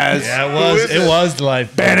surprise. Yeah, it was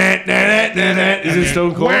life. Is it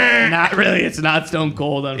Stone Cold? Not really. It's not Stone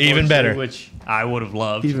Cold, unfortunately. Even better. Which I would have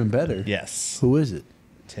loved. Even better. Yes. Who is it?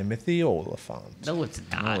 Timothy Oliphant. No, it's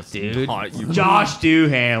not, dude. not, you- Josh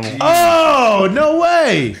Duhamel. Oh, no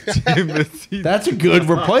way. That's a good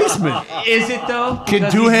replacement. Is it though? Can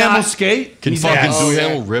Because he's Duhamel not- skate? Can He's fucking not-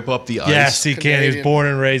 Duhamel rip up the ice? Yes, he can. He was Canadian. born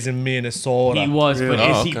and raised in Minnesota. He was, but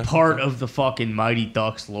Oh, is he okay. part of the fucking Mighty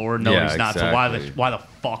Ducks lore? No, Yeah, he's not. exactly. So why the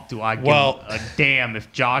fuck do I give Well- a damn if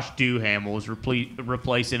Josh Duhamel is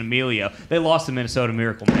replacing Emilio? They lost the Minnesota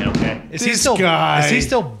Miracle Man. Okay. Is he This still? guy- Is he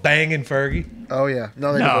still banging Fergie? Oh yeah.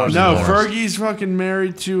 No, they No, divorced. No, Divorced. Fergie's fucking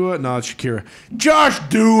married to no, it's Shakira. Josh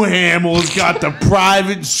Duhamel's got the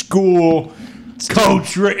private school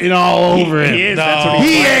coach written all over him. He is. No. That's what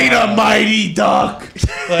He he's ain't a mighty duck.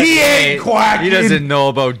 He ain't quacking. He doesn't know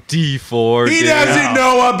about D4. He dude. doesn't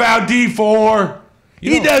know about D4.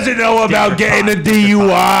 He doesn't know about getting a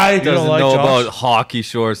DUI. He doesn't like know Josh? about hockey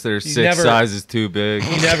shorts that are 6 never- sizes too big.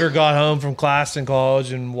 He never got home from class in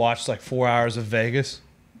college and watched like 4 hours of Vegas.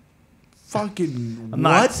 Fucking I'm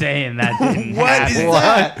not what? saying that didn't What is happen.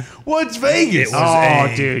 that? What's Vegas? It was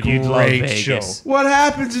Oh, a dude, you'd love great Vegas. show. What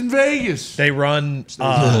happens in Vegas? They run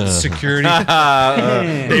security.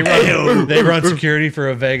 They run security for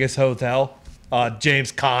a Vegas hotel.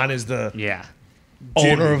 James Caan is the Yeah.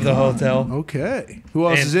 owner of the hotel. Okay. Who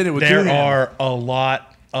else And is in it with there Duhamel? are a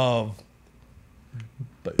lot of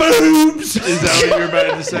boobs. Is that what you're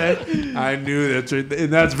about to say? I knew that's right.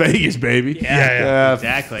 And that's Vegas, baby. Yeah,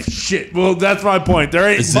 exactly. Shit. Well, that's my point. There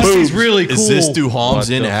ain't Is boobs. this, He's really cool. Is this Duham's What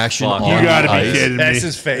in the action fuck? on You gotta be ice? kidding me. That's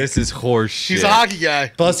his face. This is horse shit. He's a hockey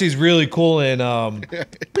guy. Plus, he's really cool in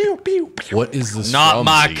What is this? Not from,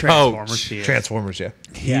 my Zeke? Transformers. coach. he is. Transformers. Yeah,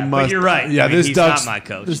 He Yeah, but must. you're right. Yeah, I mean, this he's Ducks. not my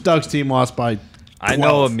coach. This Ducks team lost by. I 12.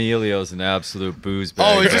 know Emilio's an absolute booze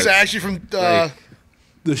bag. Oh, is this but- actually from?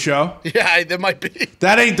 The show. Yeah, that might be.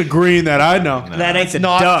 That ain't the green that I know. That ain't the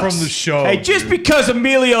not Ducks. from the show, Hey, just because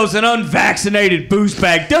Emilio's an unvaccinated booze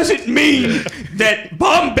bag doesn't mean that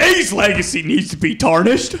Bombay's legacy needs to be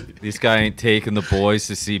tarnished. This guy ain't taking the boys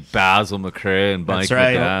to see Basil McRae and Mike That's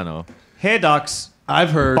right. Modano. Hey, Ducks.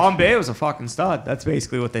 I've heard. Bombay was a fucking stud. That's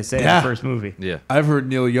basically what they say in Yeah. the first movie. Yeah. I've heard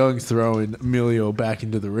Neil Young throwing Emilio back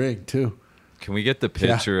into the ring too. Can we get the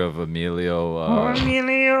picture of Emilio?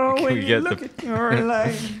 Emilio, Can when we you get look the- at your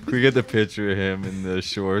life. Can we get the picture of him in the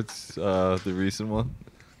shorts, the recent one?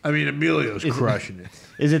 I mean, Emilio's crushing it.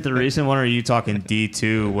 Is it the recent one, or are you talking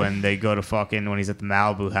D2 when they go to fucking, when he's at the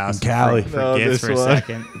Malibu house? In Cali. and No, forgets this for a one.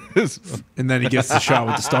 second. This one. And then he gets the shot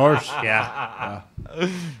with the stars. Yeah.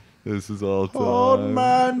 This is all time. Old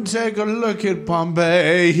man, take a look at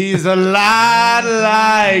Pompey. He's a lot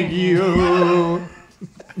like you.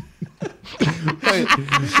 Wait,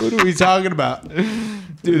 what are we talking about?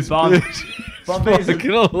 Dude, Bombay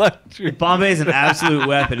Fucking electric. Bombay's an absolute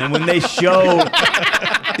weapon, and when they show,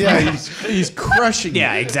 Yeah, he's crushing.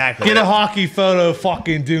 yeah, it. exactly. Get a hockey photo,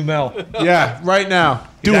 fucking Dumel. Yeah, right now.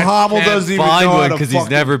 That Duhamel can't doesn't even Find know how one to because he's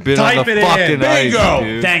fucking never been on type the it in. fucking ice, Bingo.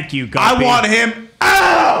 dude. Thank you, I Guppy. want him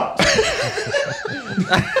out.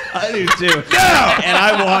 I do too. And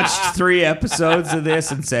I watched 3 episodes of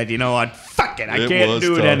this and said, you know what, fuck it, I It can't was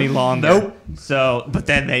do it tough. any longer. Nope. So, but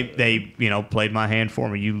then they played my hand for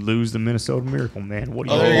me. You lose the Minnesota Miracle, man. What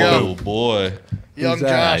do you? there you Oh go. boy. Young Yeah,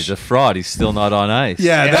 Josh. he's a fraud. He's still not on ice.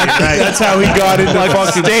 Yeah, that's how he got into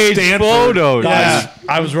fucking Stage Stanford. photo. Guys,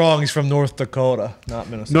 I was wrong. He's from North Dakota, not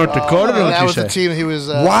Minnesota. North Dakota. And Don't that you was say? the team he was.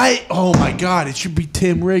 Why? Oh my God! It should be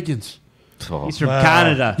Tim Riggins. Oh. He's from Wow.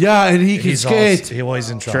 Canada. Yeah, and he can He's skate. he's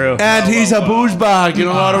in trouble. True. And he's a booze bag in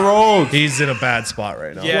a lot of roles. He's in a bad spot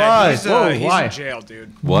right now. Yeah, Why? he's, Whoa, he's why? in jail,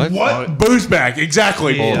 dude. What? What? Booze bag,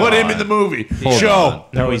 exactly. Hold Put him on. in the movie. Hold Show. on.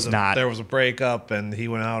 There No, was he's not. There was a breakup, and he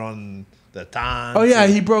went out on the Times. Oh yeah,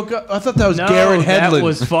 he broke up. I thought that was No, Garrett that Hedlund.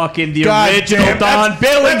 was fucking the God original damn, Don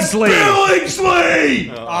that's Billingsley. Billingsley!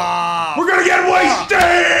 We're gonna get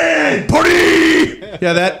wasted! Party!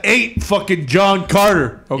 Yeah, that ain't fucking John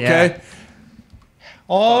Carter, okay?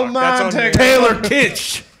 Oh That's man, on take me. Taylor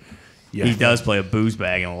Kitsch. He does play a booze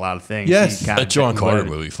bag in a lot of things. Yes. He's kinda That John taken Carter away.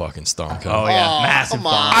 movie fucking stunk. Oh yeah, Oh, massive come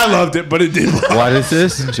bomb. on. I loved it, but it did. What is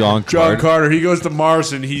this? John John Carter? Carter, he goes to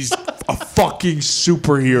Mars and he's a fucking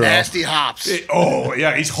superhero. Nasty hops. Oh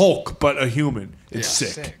yeah, he's Hulk, but a human. It's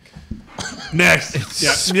sick. Next,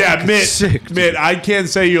 Mitt, I can't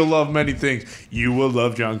say you'll love many things. You will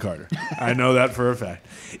love John Carter. I know that for a fact.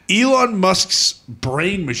 Elon Musk's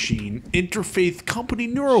brain machine interfaith company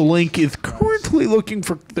Neuralink is currently looking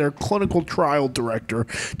for their clinical trial director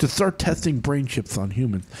to start testing brain chips on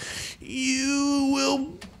humans. You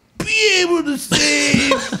will be able to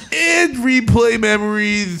save and replay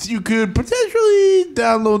memories. You could potentially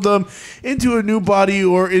download them into a new body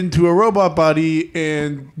or into a robot body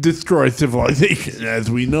and destroy civilization as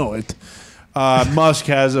we know it. Musk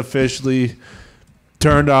has officially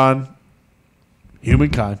turned on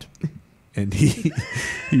humankind, and he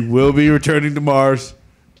will be returning to Mars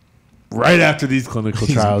right after these clinical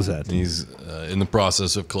trials end. He's in the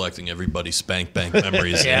process of collecting everybody's spank bank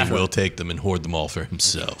memories, and he will take them and hoard them all for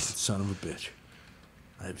himself. Son of a bitch.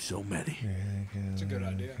 I have so many. It's a good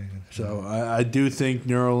idea. So I do think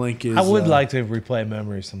Neuralink is... I would like to replay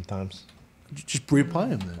memories sometimes. Just replay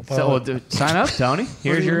them then. So sign up, Tony.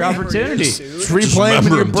 Here's your opportunity. Just replay them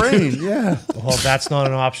in your remember 'em, brain, yeah. Well, that's not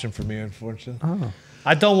an option for me, unfortunately.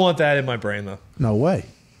 I don't want that in my brain, though. No way.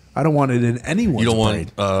 I don't want it in anyone's You don't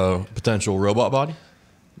brain. want potential robot body?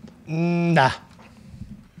 Nah.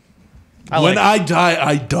 When I die,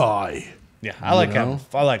 I die. Yeah, I like know?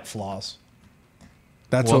 I like flaws.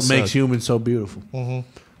 That's Well what makes said. humans so beautiful. I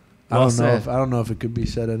Well don't know if it could be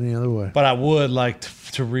said any other way. But I would like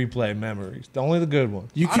to replay memories. Only the good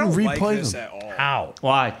ones. You I can don't replay like this them. at all. How?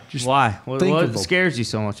 Why? Why? What think of them. scares you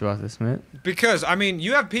so much about this, man? Because I mean,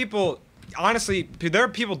 you have people. Honestly, there are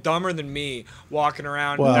people dumber than me walking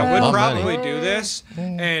around Well, that would not probably many. do this.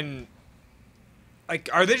 And like,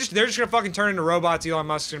 are they just? They're just gonna fucking turn into robots. Elon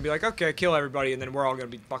Musk's gonna be like, okay, kill everybody, and then we're all gonna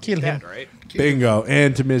be fucking Kill dead, him. right? Bingo.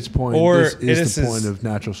 And to Mitt's point, Or this is the this point is- of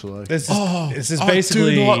natural selection. This is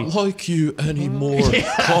basically. I do not like you anymore,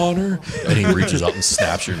 Connor. And he reaches up and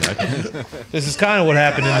snaps your neck. This is kind of what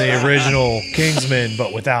happened in the original Kingsman,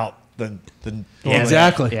 but without the Yeah,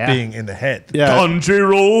 exactly. Yeah. being in the head. Yeah. Country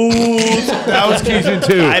roads. That was Kingsman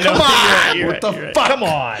 2. I know. You're right. What the fuck? Come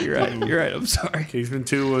on. You're right. You're right. I'm sorry. Kingsman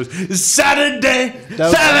 2 was Saturday,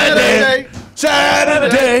 Saturday.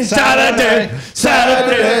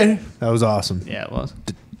 Saturday. That was awesome. Yeah, it was.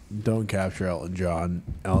 Don't capture Elton John,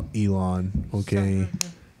 Elon. Okay.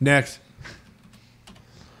 Next.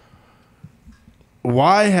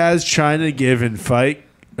 Why has China given Fight?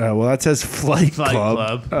 Well, that says Flight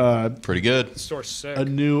Club. Pretty good. Store sick. A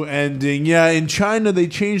new ending. Yeah, in China they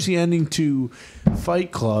changed the ending to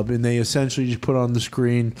Fight Club, and they essentially just put on the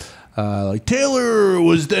screen like Taylor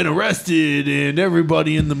was then arrested, and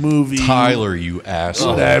everybody in the movie. Tyler, you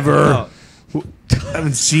asshole. Whatever. I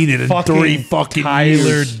haven't seen it in 3 fucking Tyler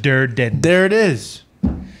years. Durden. There it is.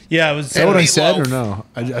 Yeah, it was. Is that what I said or Meatloaf. no?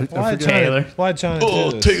 I Why forgot. Taylor. Why China?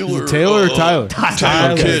 Oh, do this? Taylor. Taylor or Tyler?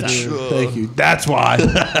 Tyler Okay. Kitsch. Thank you. That's why.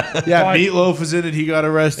 Yeah, Why- Meatloaf was in it. He got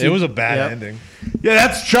arrested. It was a bad Yep. ending. Yeah,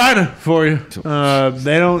 that's China for you.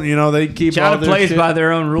 They don't, they keep all China their plays shit. by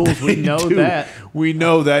their own rules. We They know do. that. We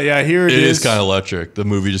know that. Yeah, here it It is. is kind of electric. The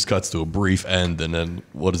movie just cuts to a brief end, and then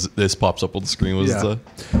what is it? This pops up on the screen. What is the?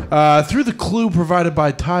 Through the clue provided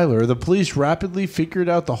by Tyler, the police rapidly figured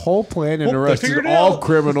out the whole plan and they arrested figured it all out.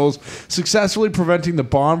 criminals, successfully preventing the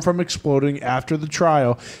bomb from exploding. After the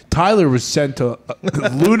trial, Tyler was sent to a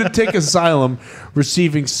lunatic asylum,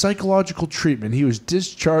 receiving psychological treatment. He was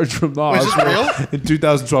discharged from the is this hospital in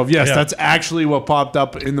 2012. Yes, Yeah. that's actually what popped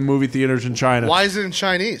up in the movie theaters in China. Why is it in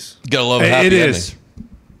Chinese? Gotta love a happy It ending. is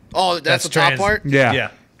Oh, that's the top trans- part? Yeah. Yeah.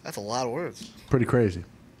 That's a lot of words. pretty crazy.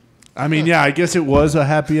 I mean, yeah, I guess it was a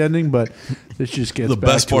happy ending, but this just gets The back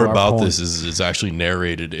best to part our about point. this is it's actually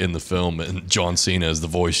narrated in the film, and John Cena is the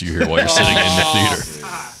voice you hear while you're sitting in the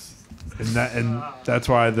theater. And that's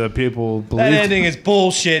why the people That believe. ending is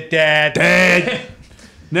bullshit, Dad.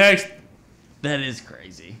 Next. That is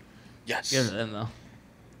crazy. Yes. Good for them, though.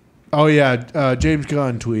 Oh yeah, James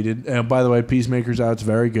Gunn tweeted. And by the way, Peacemaker's out. It's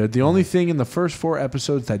very good. The only thing in the first 4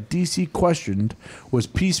 episodes that DC questioned was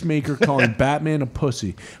Peacemaker calling Batman a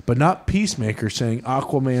pussy, but not Peacemaker saying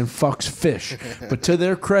Aquaman fucks fish. But to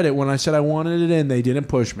their credit, when I said I wanted it in, they didn't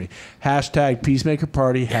push me. # Peacemaker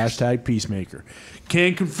Party. # Peacemaker.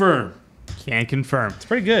 Can confirm. Can confirm. It's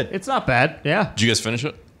pretty good. It's not bad. Yeah. Did you guys finish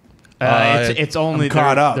it? It's only I'm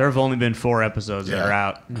caught up. There have only been 4 episodes that are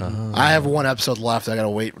out. I have 1 episode left. I gotta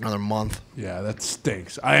wait another month. Yeah, that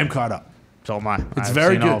stinks. I am caught up. So am I. It's I've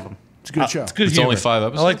very seen all good. of them. It's a good show. It's good It's humor. only 5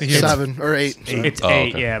 episodes. I like the humor. 7 or 8. It's Oh,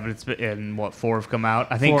 8, okay. yeah, but it's in what 4 have come out.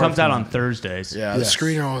 I think 4 it comes have out come on Thursdays. Yeah, Yes. the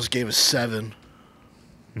screener almost gave us 7.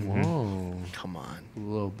 Whoa. Come on. A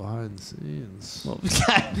little behind the scenes. Oh,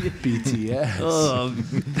 BTS.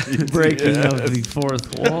 breaking of the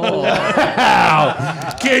fourth wall.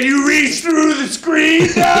 Can you reach through the screen?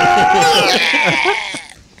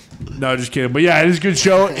 No, just kidding. But yeah, it is a good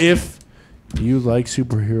show. If you like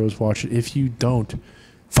superheroes, watch it. If you don't,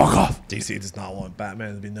 fuck off. DC does not want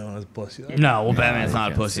Batman to be known as a pussy. No, well, Batman's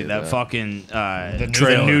not a pussy. That fucking the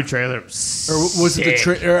trailer. new trailer. Or was it the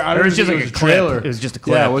sick. trailer? I Or don't it was think just it like was a clip. trailer. It was just a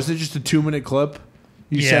clip. Yeah, wasn't it just a 2-minute clip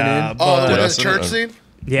you sent Yeah, in? Oh, but the that's church it. scene?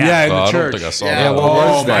 Yeah. Yeah, in Oh, the I don't church. think I saw Yeah, that. what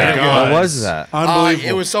was my that? God. What was that? Unbelievable.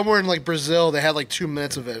 It was somewhere in like Brazil. They had like 2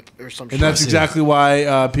 minutes of it or some shit. and that's exactly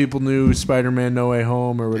why people knew Spider-Man No Way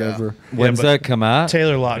Home or whatever. When's that come out?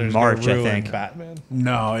 Taylor Lautner's March, gonna I ruin think. Batman.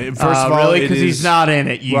 No, first of all, really? it Because he's is- not in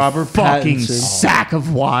it. You Robert fucking Pattinson. sack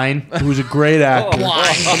of wine. Who's a great actor.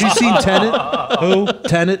 Have you seen Tenet? Who?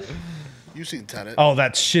 Tenet? You seen Tenet? Oh,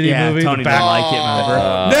 that shitty Yeah, movie. Tony the didn't like it.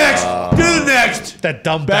 Remember Next! Do the next! that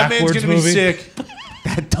dumb Batman's backwards gonna be movie. sick.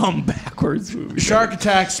 that dumb backwards movie? Shark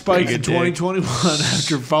Attack spikes in Big dick. 2021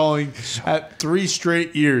 after falling at 3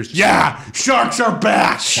 straight years. Yeah, sharks are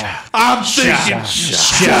back. I'm thinking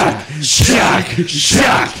shark, shark,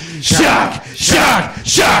 shark, shark, shark,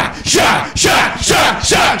 shark, shark,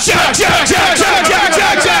 shark, shark, shark, shark,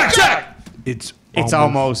 shark, shark, shark. It's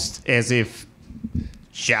almost as if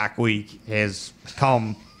Shark Week has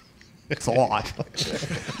come to life.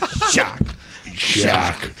 Shark.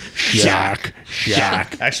 Shark, shark,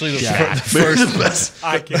 shark. Actually, the Maybe the best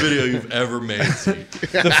video you've ever made.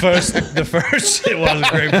 the first it was a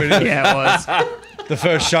great video. Yeah, it was. The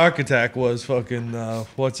first Shark Attack was fucking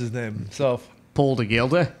what's his name himself Paul de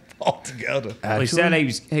Gilda. all together. He said I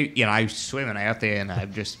was swimming out there and I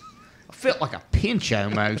felt like a pinch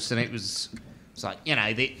almost, and it was like,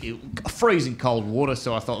 freezing cold water,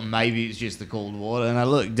 so I thought maybe it's just the cold water, and I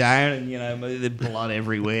looked down and, the blood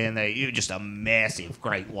everywhere, and it was just a massive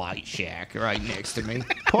great white shark right next to me.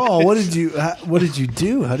 Paul, what did you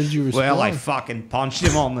do? How did you respond? Well, I fucking punched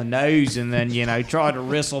him on the nose and then, tried to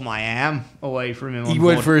wrestle my arm away from him. He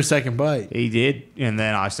went for a second bite. He did, and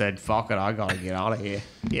then I said, "Fuck it, I gotta get out of here."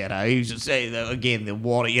 He was just saying again the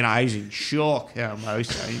water. He was in shock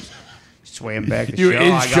almost. He swam back to You shore.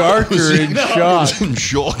 in I got- shark or in shock? I'm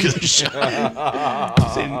shocked.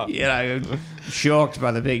 shocked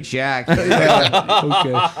by the big shark.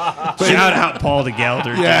 Okay. Shout out Paul de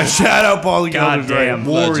Gelder. Yeah, shout out Paul the Gelder's right. Goddamn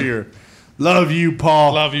Warrior. Love you,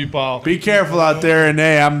 Paul. Love you, Paul. Be careful out there, and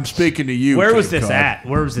hey, I'm speaking to you. Where was Cape this Cod. at?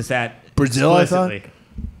 Where was this at? Brazil, I thought? Explicitly?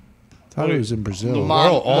 I thought it was in Brazil.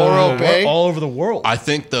 Morro Bay? all over the world. I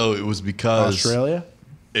think though it was because Australia?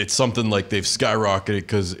 it's something like they've skyrocketed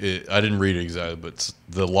because I didn't read it exactly, but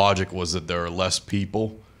the logic was that there are less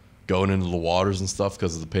people going into the waters and stuff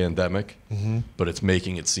because of the pandemic, but it's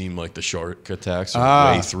making it seem like the shark attacks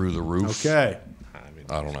are way through the roof. Okay.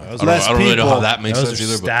 I don't know. I less don't really know how people. that makes Those sense are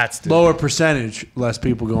either. But, stats, dude. Lower percentage, less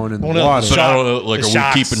people going in the Well, no, water. but I don't know. The Like, are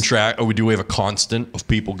Sharks. we keeping track? Or do we have a constant of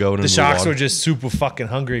people going in The the Sharks water? are just super fucking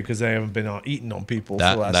hungry because they haven't been eating on people for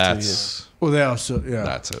the last 2 years. That's Well, they also, yeah.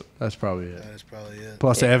 that's it. That's probably it. That's probably it.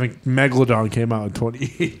 Plus, they haven't. Megalodon came out in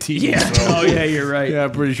 2018. Yeah. so- Oh yeah, you're right. yeah,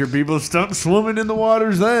 I'm pretty sure people stuck swimming in the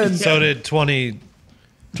waters then. So did 20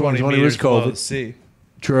 2020 meters was below COVID. the sea.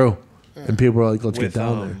 True. And people were like, let's With, get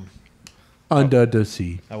down there. Under the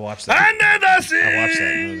sea. I watched that. Under the sea. I watched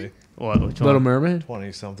that movie. What? Which one? Little Mermaid?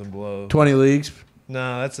 20 something below. 20 Leagues.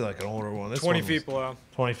 No, that's like an older one. This 20 one was feet below.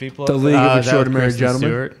 20 feet below. The League Oh, of is that with Extraordinary Kristen Gentlemen.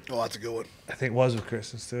 Stewart? Oh, that's a good one. I think it was with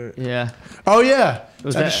Kristen Stewart. Yeah. Oh, yeah.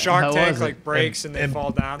 Was And the that- shark how tank was it? like breaks and they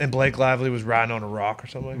fall down. And Blake Lively was riding on a rock or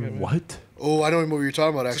something like that. What? Oh, I know what you're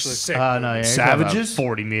talking about, actually. Sick. No, yeah, you're talking Savages? about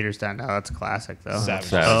 40 meters down. No, that's a classic though. Savages.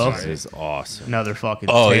 Savages Oh. is awesome. Another fucking.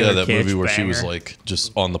 Oh Taylor yeah, that Kitsch movie where she was banger. like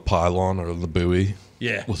just on the pylon or the buoy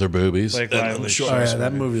Yeah. with her boobies. Blake And Lively. the Oh, sharks. yeah,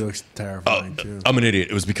 that movie looks terrifying, too. I'm an idiot.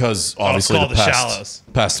 It was because obviously called the The past, Shallows.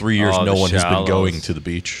 past 3 years, Oh, no The one has been Shallows. going to the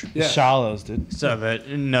beach. Yeah. Shallows, dude. So that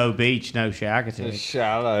no beach, no shack attack.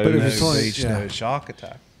 Shallow. But if No it's only, beach, yeah. no shock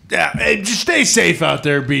attack. Yeah, hey, just stay safe out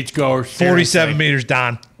there, beachgoers. 47 meters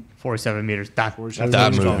down. 47 meters. That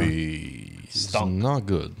That's movie is Stunk. not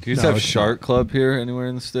good. Do you guys have Shark Club here anywhere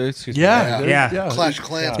in the States? Yeah, Yeah. Clash of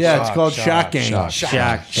Clans. Yeah, it's called Shack Gang.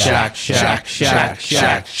 Shack, shack, shack,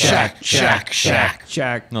 shack, shack, shack,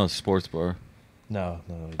 shack. No, sports bar. No.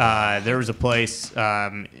 There was a place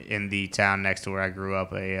in the town next to where I grew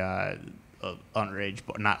up, a underage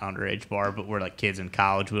bar, not underage bar, but where like kids in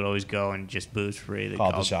college would always go and just booze free. They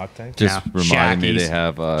Called the Shark Tank. Just No, reminded me Shackies. they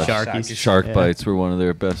have Sharkies. shark Yeah. bites were one of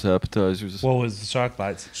their best appetizers. What was the shark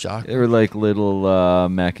bites? Shock. They were like little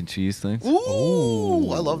mac and cheese things.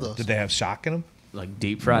 Ooh, I love those. Did they have shock in them? Like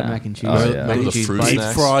deep fried mac and cheese. Oh, yeah. Mac Remember and the cheese fruit bites.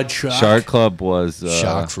 snacks? Fraud Shack. Shark Club was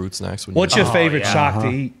Shock fruit snacks. When What's you your favorite yeah. shark to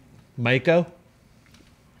eat? Mako?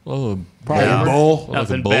 Oh, Probably Yeah. a bowl.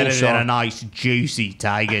 Nothing bowl better than shark. a nice juicy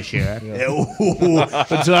tiger shark. Ooh, a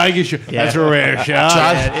tiger shark. That's a rare shot.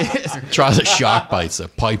 try the shock bites. They're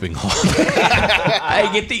piping hot.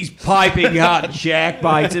 Hey, get these piping hot shack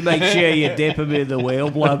bites and make sure you dip them in the whale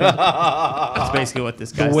blubber. That's basically what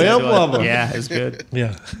this guy said. whale to us. blubber? Yeah, it's good.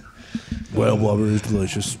 Yeah. Whale blubber is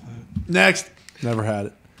delicious. Next. Never had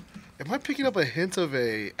it. Am I picking up a hint of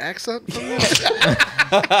a accent from this?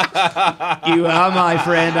 You are my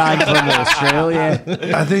friend. I'm from Australia.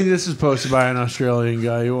 I think this is posted by an Australian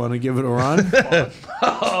guy. You want to give it a run?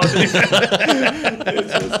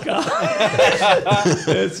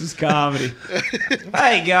 This is comedy.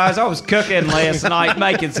 Hey guys, I was cooking last night,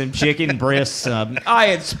 making some chicken breasts. I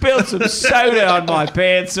had spilled some soda on my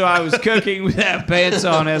pants, so I was cooking without pants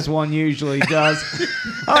on, as one usually does.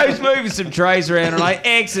 I was moving some trays around, and I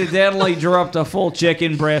accidentally dropped a full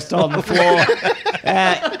chicken breast on the floor.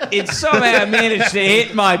 It somehow managed to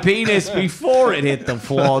hit my penis before it hit the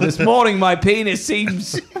floor. This morning, my penis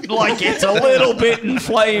seems like it's a little bit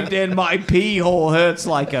inflamed, and my pee hole hurts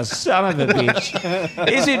like a son of a bitch.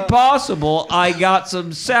 Is it possible I got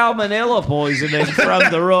some salmonella poisoning from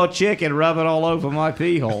the raw chicken rubbing all over my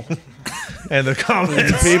pee hole? And the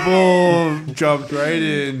comments. People jumped right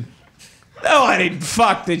in. No, I didn't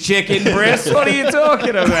fuck the chicken breast. What are you talking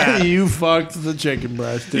about? You fucked the chicken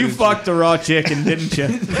breast. You didn't fucked the raw chicken, didn't you?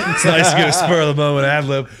 It's nice to get a spur of the moment ad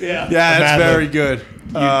lib. Yeah. Yeah, that's Bad very look. good.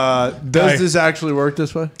 Hey. Does this actually work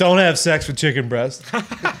this way? Don't have sex with chicken breast.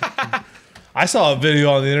 I saw a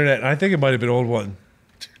video on the internet, and I think it might have been an old one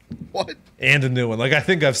What? and a new one. Like, I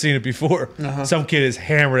think I've seen it before. Some kid is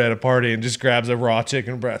hammered at a party and just grabs a raw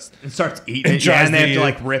chicken breast. And starts eating And it. Yeah, tries and they to have eat to it.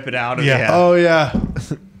 like rip it out. Of Yeah. it. Oh, yeah.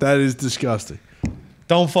 That is disgusting.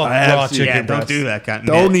 Don't fuck I have raw seen- chicken Yeah, breast. don't do that kind of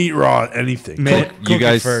Don't eat raw anything. Cook You it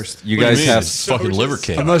guys, first. you What do guys mean? have, It's fucking liver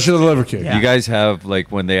cake. Unless you're the liver king. Yeah. you guys have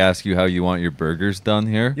like when they ask you how you want your burgers done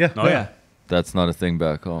here. Yeah. Oh, yeah. That's not a thing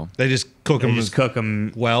back home. They just cook They them just cook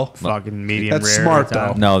them well. fucking medium That's rare. smart, every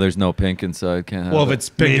time. though. No, there's no pink inside. Can't have Well, if it. it's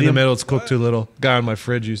pink in the Medium? middle, it's cooked too little. Guy in my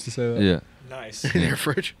fridge used to say that. Yeah. Nice. In your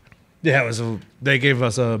fridge? Yeah, it was. They gave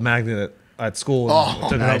us a magnet at school. And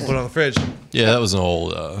took it out and put it on the fridge. Yeah, that was an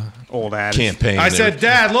old Old adage. campaign. I They said, were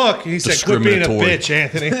Dad, look. He said, quit being a Discriminatory. bitch,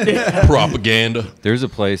 Anthony. propaganda. There's a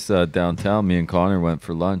place downtown. Me and Connor went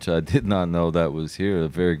for lunch. I did not know that was here. A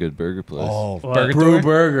very good burger place. Oh, What? Brew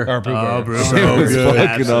burger. Or Brew Oh, Burger. bro. It was good.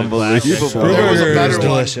 fucking unbelievable. Brew There was a Burger better is one.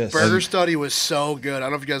 delicious. Burger Study was so good. I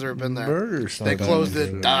don't know if you guys have ever been there. Burgers. They closed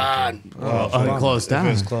it down. Oh, closed down.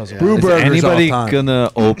 Brew Is burgers anybody all time.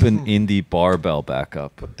 gonna open Indie Barbell back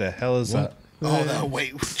up? What the hell is that? Oh, that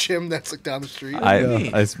weight gym that's like down the street.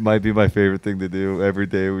 This might be my favorite thing to do. Every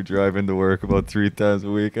day we drive into work about 3 times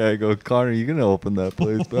a week. I go, Connor, you gonna open that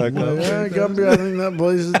place back up? Yeah, Gumby, I think that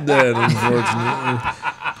place is dead, unfortunately.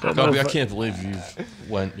 Gumby, I can't believe you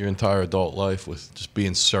went your entire adult life with just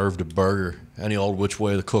being served a burger any old which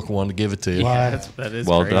way the cook wanted to give it to you. That is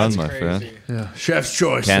Well crazy. done, my Crazy. friend. Yeah, chef's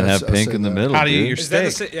choice. Can't That's- have I'll pink say in the that. middle. How do you eat dude. your Is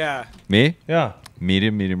that steak? yeah. Me? Yeah.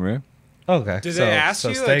 Medium rare. Okay. Did so- they ask so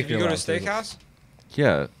you steak like if you you're go to a allowed steakhouse?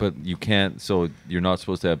 Yeah, but you can't. So you're not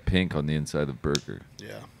supposed to have pink on the inside of the burger.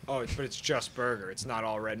 Yeah. Oh, but it's just burger. It's not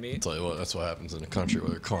all red meat. Tell you what, that's what happens in a country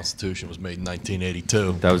where the Constitution was made in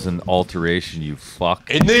 1982. That was an alteration, you fuck.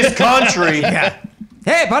 In this country, Yeah.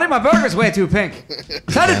 Hey, buddy, my burger's way too pink. Send it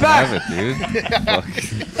Can't back. have it, dude. Fuck.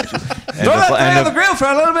 Throw that thing on the grill for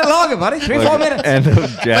a little bit longer, buddy. 3-4 minutes. And of make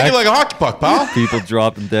it Jack, like a hockey puck, pal. people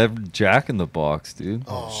dropping dead Jack in the Box, dude.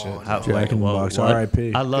 Jack in the Box,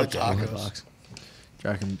 R.I.P. I love Good Jack in the tacos. Box.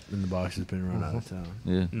 Jack in the Box has been run out of town.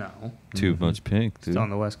 Yeah, No, too much pink, dude. it's on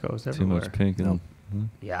the West Coast Too everywhere. much pink. And,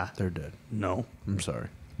 Yeah. They're dead. No. I'm sorry.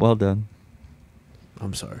 Well done.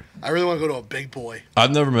 I'm sorry. I really want to go to a Big Boy. I've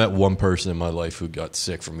never met one person in my life who got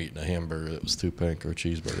sick from eating a hamburger that was too pink or a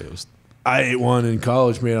cheeseburger that was. I ate one in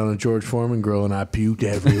college made on a George Foreman grill, and I puked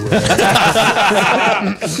everywhere.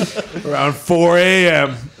 Around 4 a.m.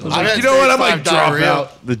 I was I've like, had you know what? I stage might 5 drop diarrhea.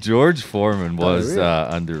 out. The George Foreman was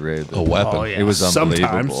underrated. A weapon. Oh, yeah. It was Sometimes.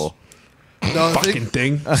 unbelievable. No, the Fucking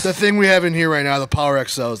thing. the thing we have in here right now, the Power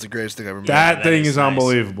XL, is the greatest thing I've ever made. That thing is is nice.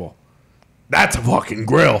 unbelievable. That's a fucking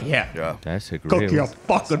grill. Yeah. Yeah. That's a Cook great your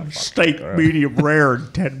fucking steak medium rare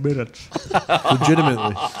in 10 minutes.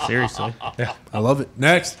 Legitimately. Seriously. I love it.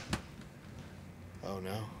 Next. Oh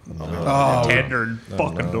no. Oh, Tender and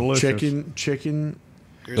fucking delicious. chicken.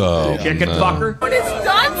 Oh, Chicken no. fucker. It's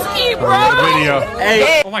Dunsky, bro!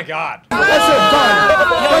 Video. Oh my god.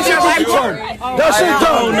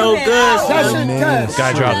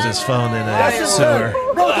 Guy dropped his phone in a sewer.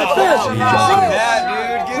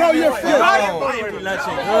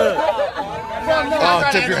 Oh,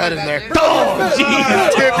 dip your head in there. Dip your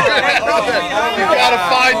head in there. You gotta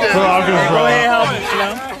find it.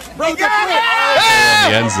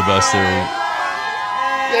 The end's the best there.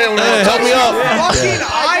 Hey, help me up. Fucking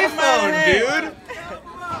iPhone, dude.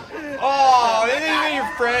 Oh, this isn't your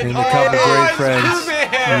friend. And a couple great friends.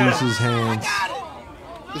 Use his hands.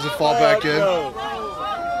 Does it fall back in?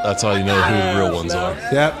 That's how you know who the real ones are.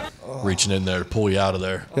 Yep. Reaching in there to pull you out of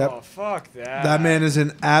there. Yep. Oh, fuck that. That man is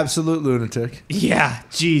an absolute lunatic. Yeah.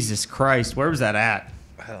 Jesus Christ. Where was that at?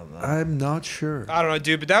 I'm not sure. I don't know,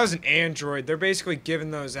 dude, but that was an Android. They're basically giving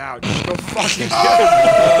those out. Just go fucking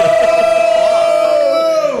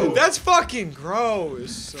That's fucking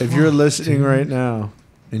gross. If you're listening right now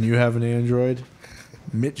and you have an Android,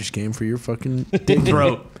 Mitt just came for your fucking dick.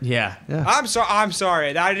 Throat. Yeah. I'm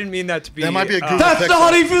sorry. I didn't mean that to be. That might be a Google That's Pixel.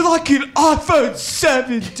 not even like an iPhone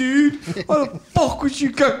 7, dude. Why the fuck would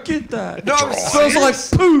you go get that? No, it smells like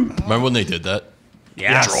poop. Remember when they did that?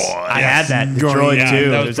 Yes. I had that. The Droid, Droid, yeah, too.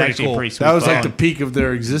 that It was was pretty actually cool. a pretty sweet That was like phone. the peak of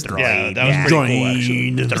their existence. Yeah, that was pretty cool,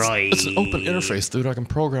 actually. It's an open interface, dude. I can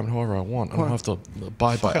program it however I want. I don't have to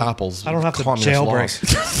abide by Apple's. I don't have to communist jailbreak.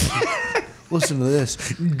 laws. Listen to this.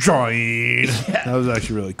 Droid. That was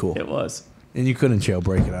actually really cool. It was. And you couldn't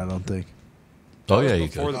jailbreak it, I don't think. Oh yeah, you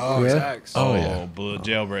Before could. the Box yeah? X. Oh yeah. Blue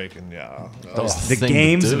jailbreaking, yeah. That was The thing to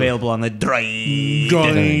games do. available on the Droid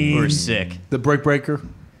Droid. were sick. The Brick Breaker.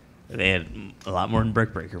 They had a lot more than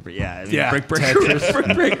Brick Breaker, but yeah, I mean, Yeah, Brick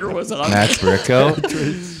Breaker was on. Mac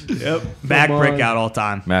Bricko. Yep. Back Come Brick on. out all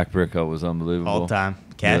time. Mac Bricko was unbelievable. All time.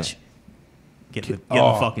 Catch. Get the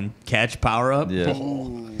fucking catch power up. Yeah.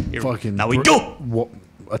 Here- Fucking now we br- go.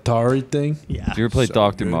 Atari thing. Yeah. Did you ever play So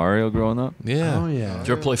Dr. good. Mario growing up? Yeah. Oh, yeah. Did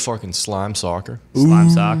you ever play fucking slime soccer? Slime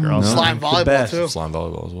soccer. Also. Slime volleyball best. too. Slime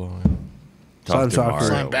volleyball as well. Yeah. Slime Dr. soccer. Mario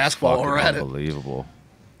Slime was basketball, fucking we're at it. Unbelievable.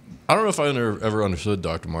 I don't know if I ever understood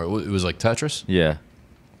Dr. Mario. It was like Tetris. Yeah.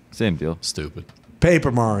 Same deal. Stupid.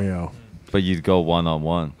 Paper Mario. But you'd go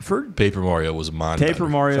one-on-one. For Paper Mario was mine. Paper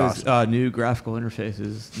Mario's new graphical interface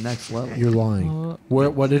is next level. You're lying.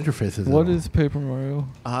 What interface is it? What on? is Paper Mario?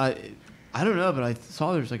 I don't know, but I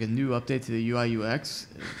saw there's like a new update to the UI UX.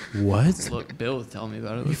 What? Look, Bill was telling me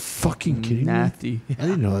about it. It Are you was fucking kidding me? nasty. I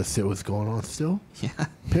didn't know that shit was going on still. Yeah.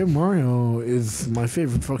 Paper Mario is my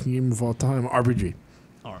favorite fucking game of all time. RPG,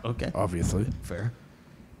 Oh, okay. obviously. Fair.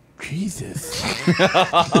 Jesus.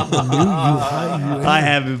 I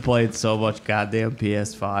haven't played so much goddamn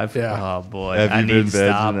PS5. Yeah. Oh boy. Have I you need been to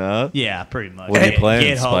stop. vegging out? Yeah, pretty much. What are you playing,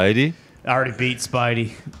 Get home. Spidey? I already beat Spidey.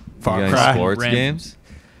 You got any Cry. sports Ran- games?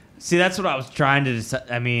 See, that's what I was trying to decide.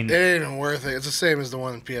 I mean, It ain't even worth it. It's the same as the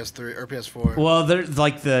one in PS3 or PS4. well, there's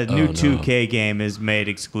like the new no. 2K game is made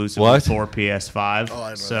exclusively What? for PS5. Oh, I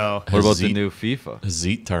know so What about the Zeke- new FIFA? Has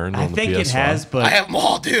Zeke turned I on the think PS5? it has, but I have them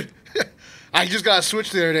all, dude. I just got a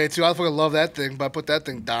Switch the other day too. I fucking love that thing, but I put that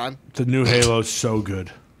thing down. The new Halo's so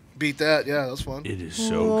good. Beat that, yeah, that's fun. It is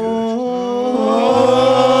so good.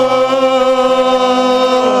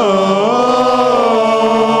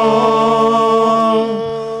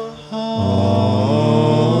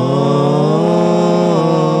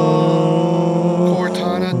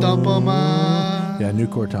 Cortana Dumpama. Yeah, new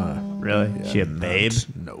Cortana. really, she a babe.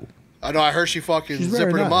 No. I know. I heard she fucking She's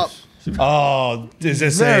very zippered him up. nice. Oh, is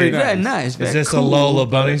this Very a nice. Yeah, nice. is this a Lola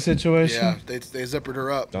Bunny situation? Yeah, they zippered her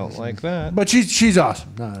up. Don't like that. But she's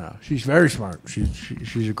awesome. No. She's very smart.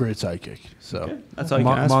 She's a great sidekick. So That's all you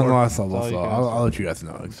can ask among for. lots of all you so can I'll let you guys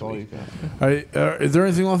know. All right, is there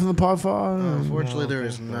anything left in the pod file? Unfortunately, there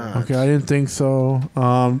is not. Okay, I didn't think so.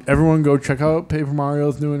 Everyone go check out Paper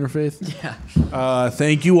Mario's new interface. Yeah.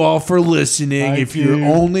 Thank you all for listening. If you're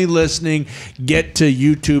only listening, get to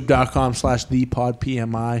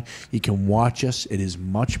youtube.com/thepodpmi. You can watch us. It is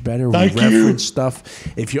much better. We reference stuff.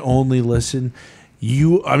 If you only listen,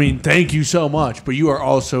 thank you so much, but you are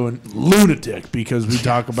also a lunatic because we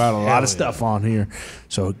talk about a lot of stuff on here.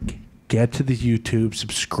 So get to the YouTube,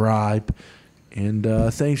 subscribe, and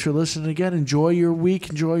thanks for listening again. Enjoy your week.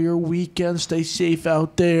 Enjoy your weekend. Stay safe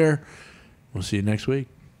out there. We'll see you next week.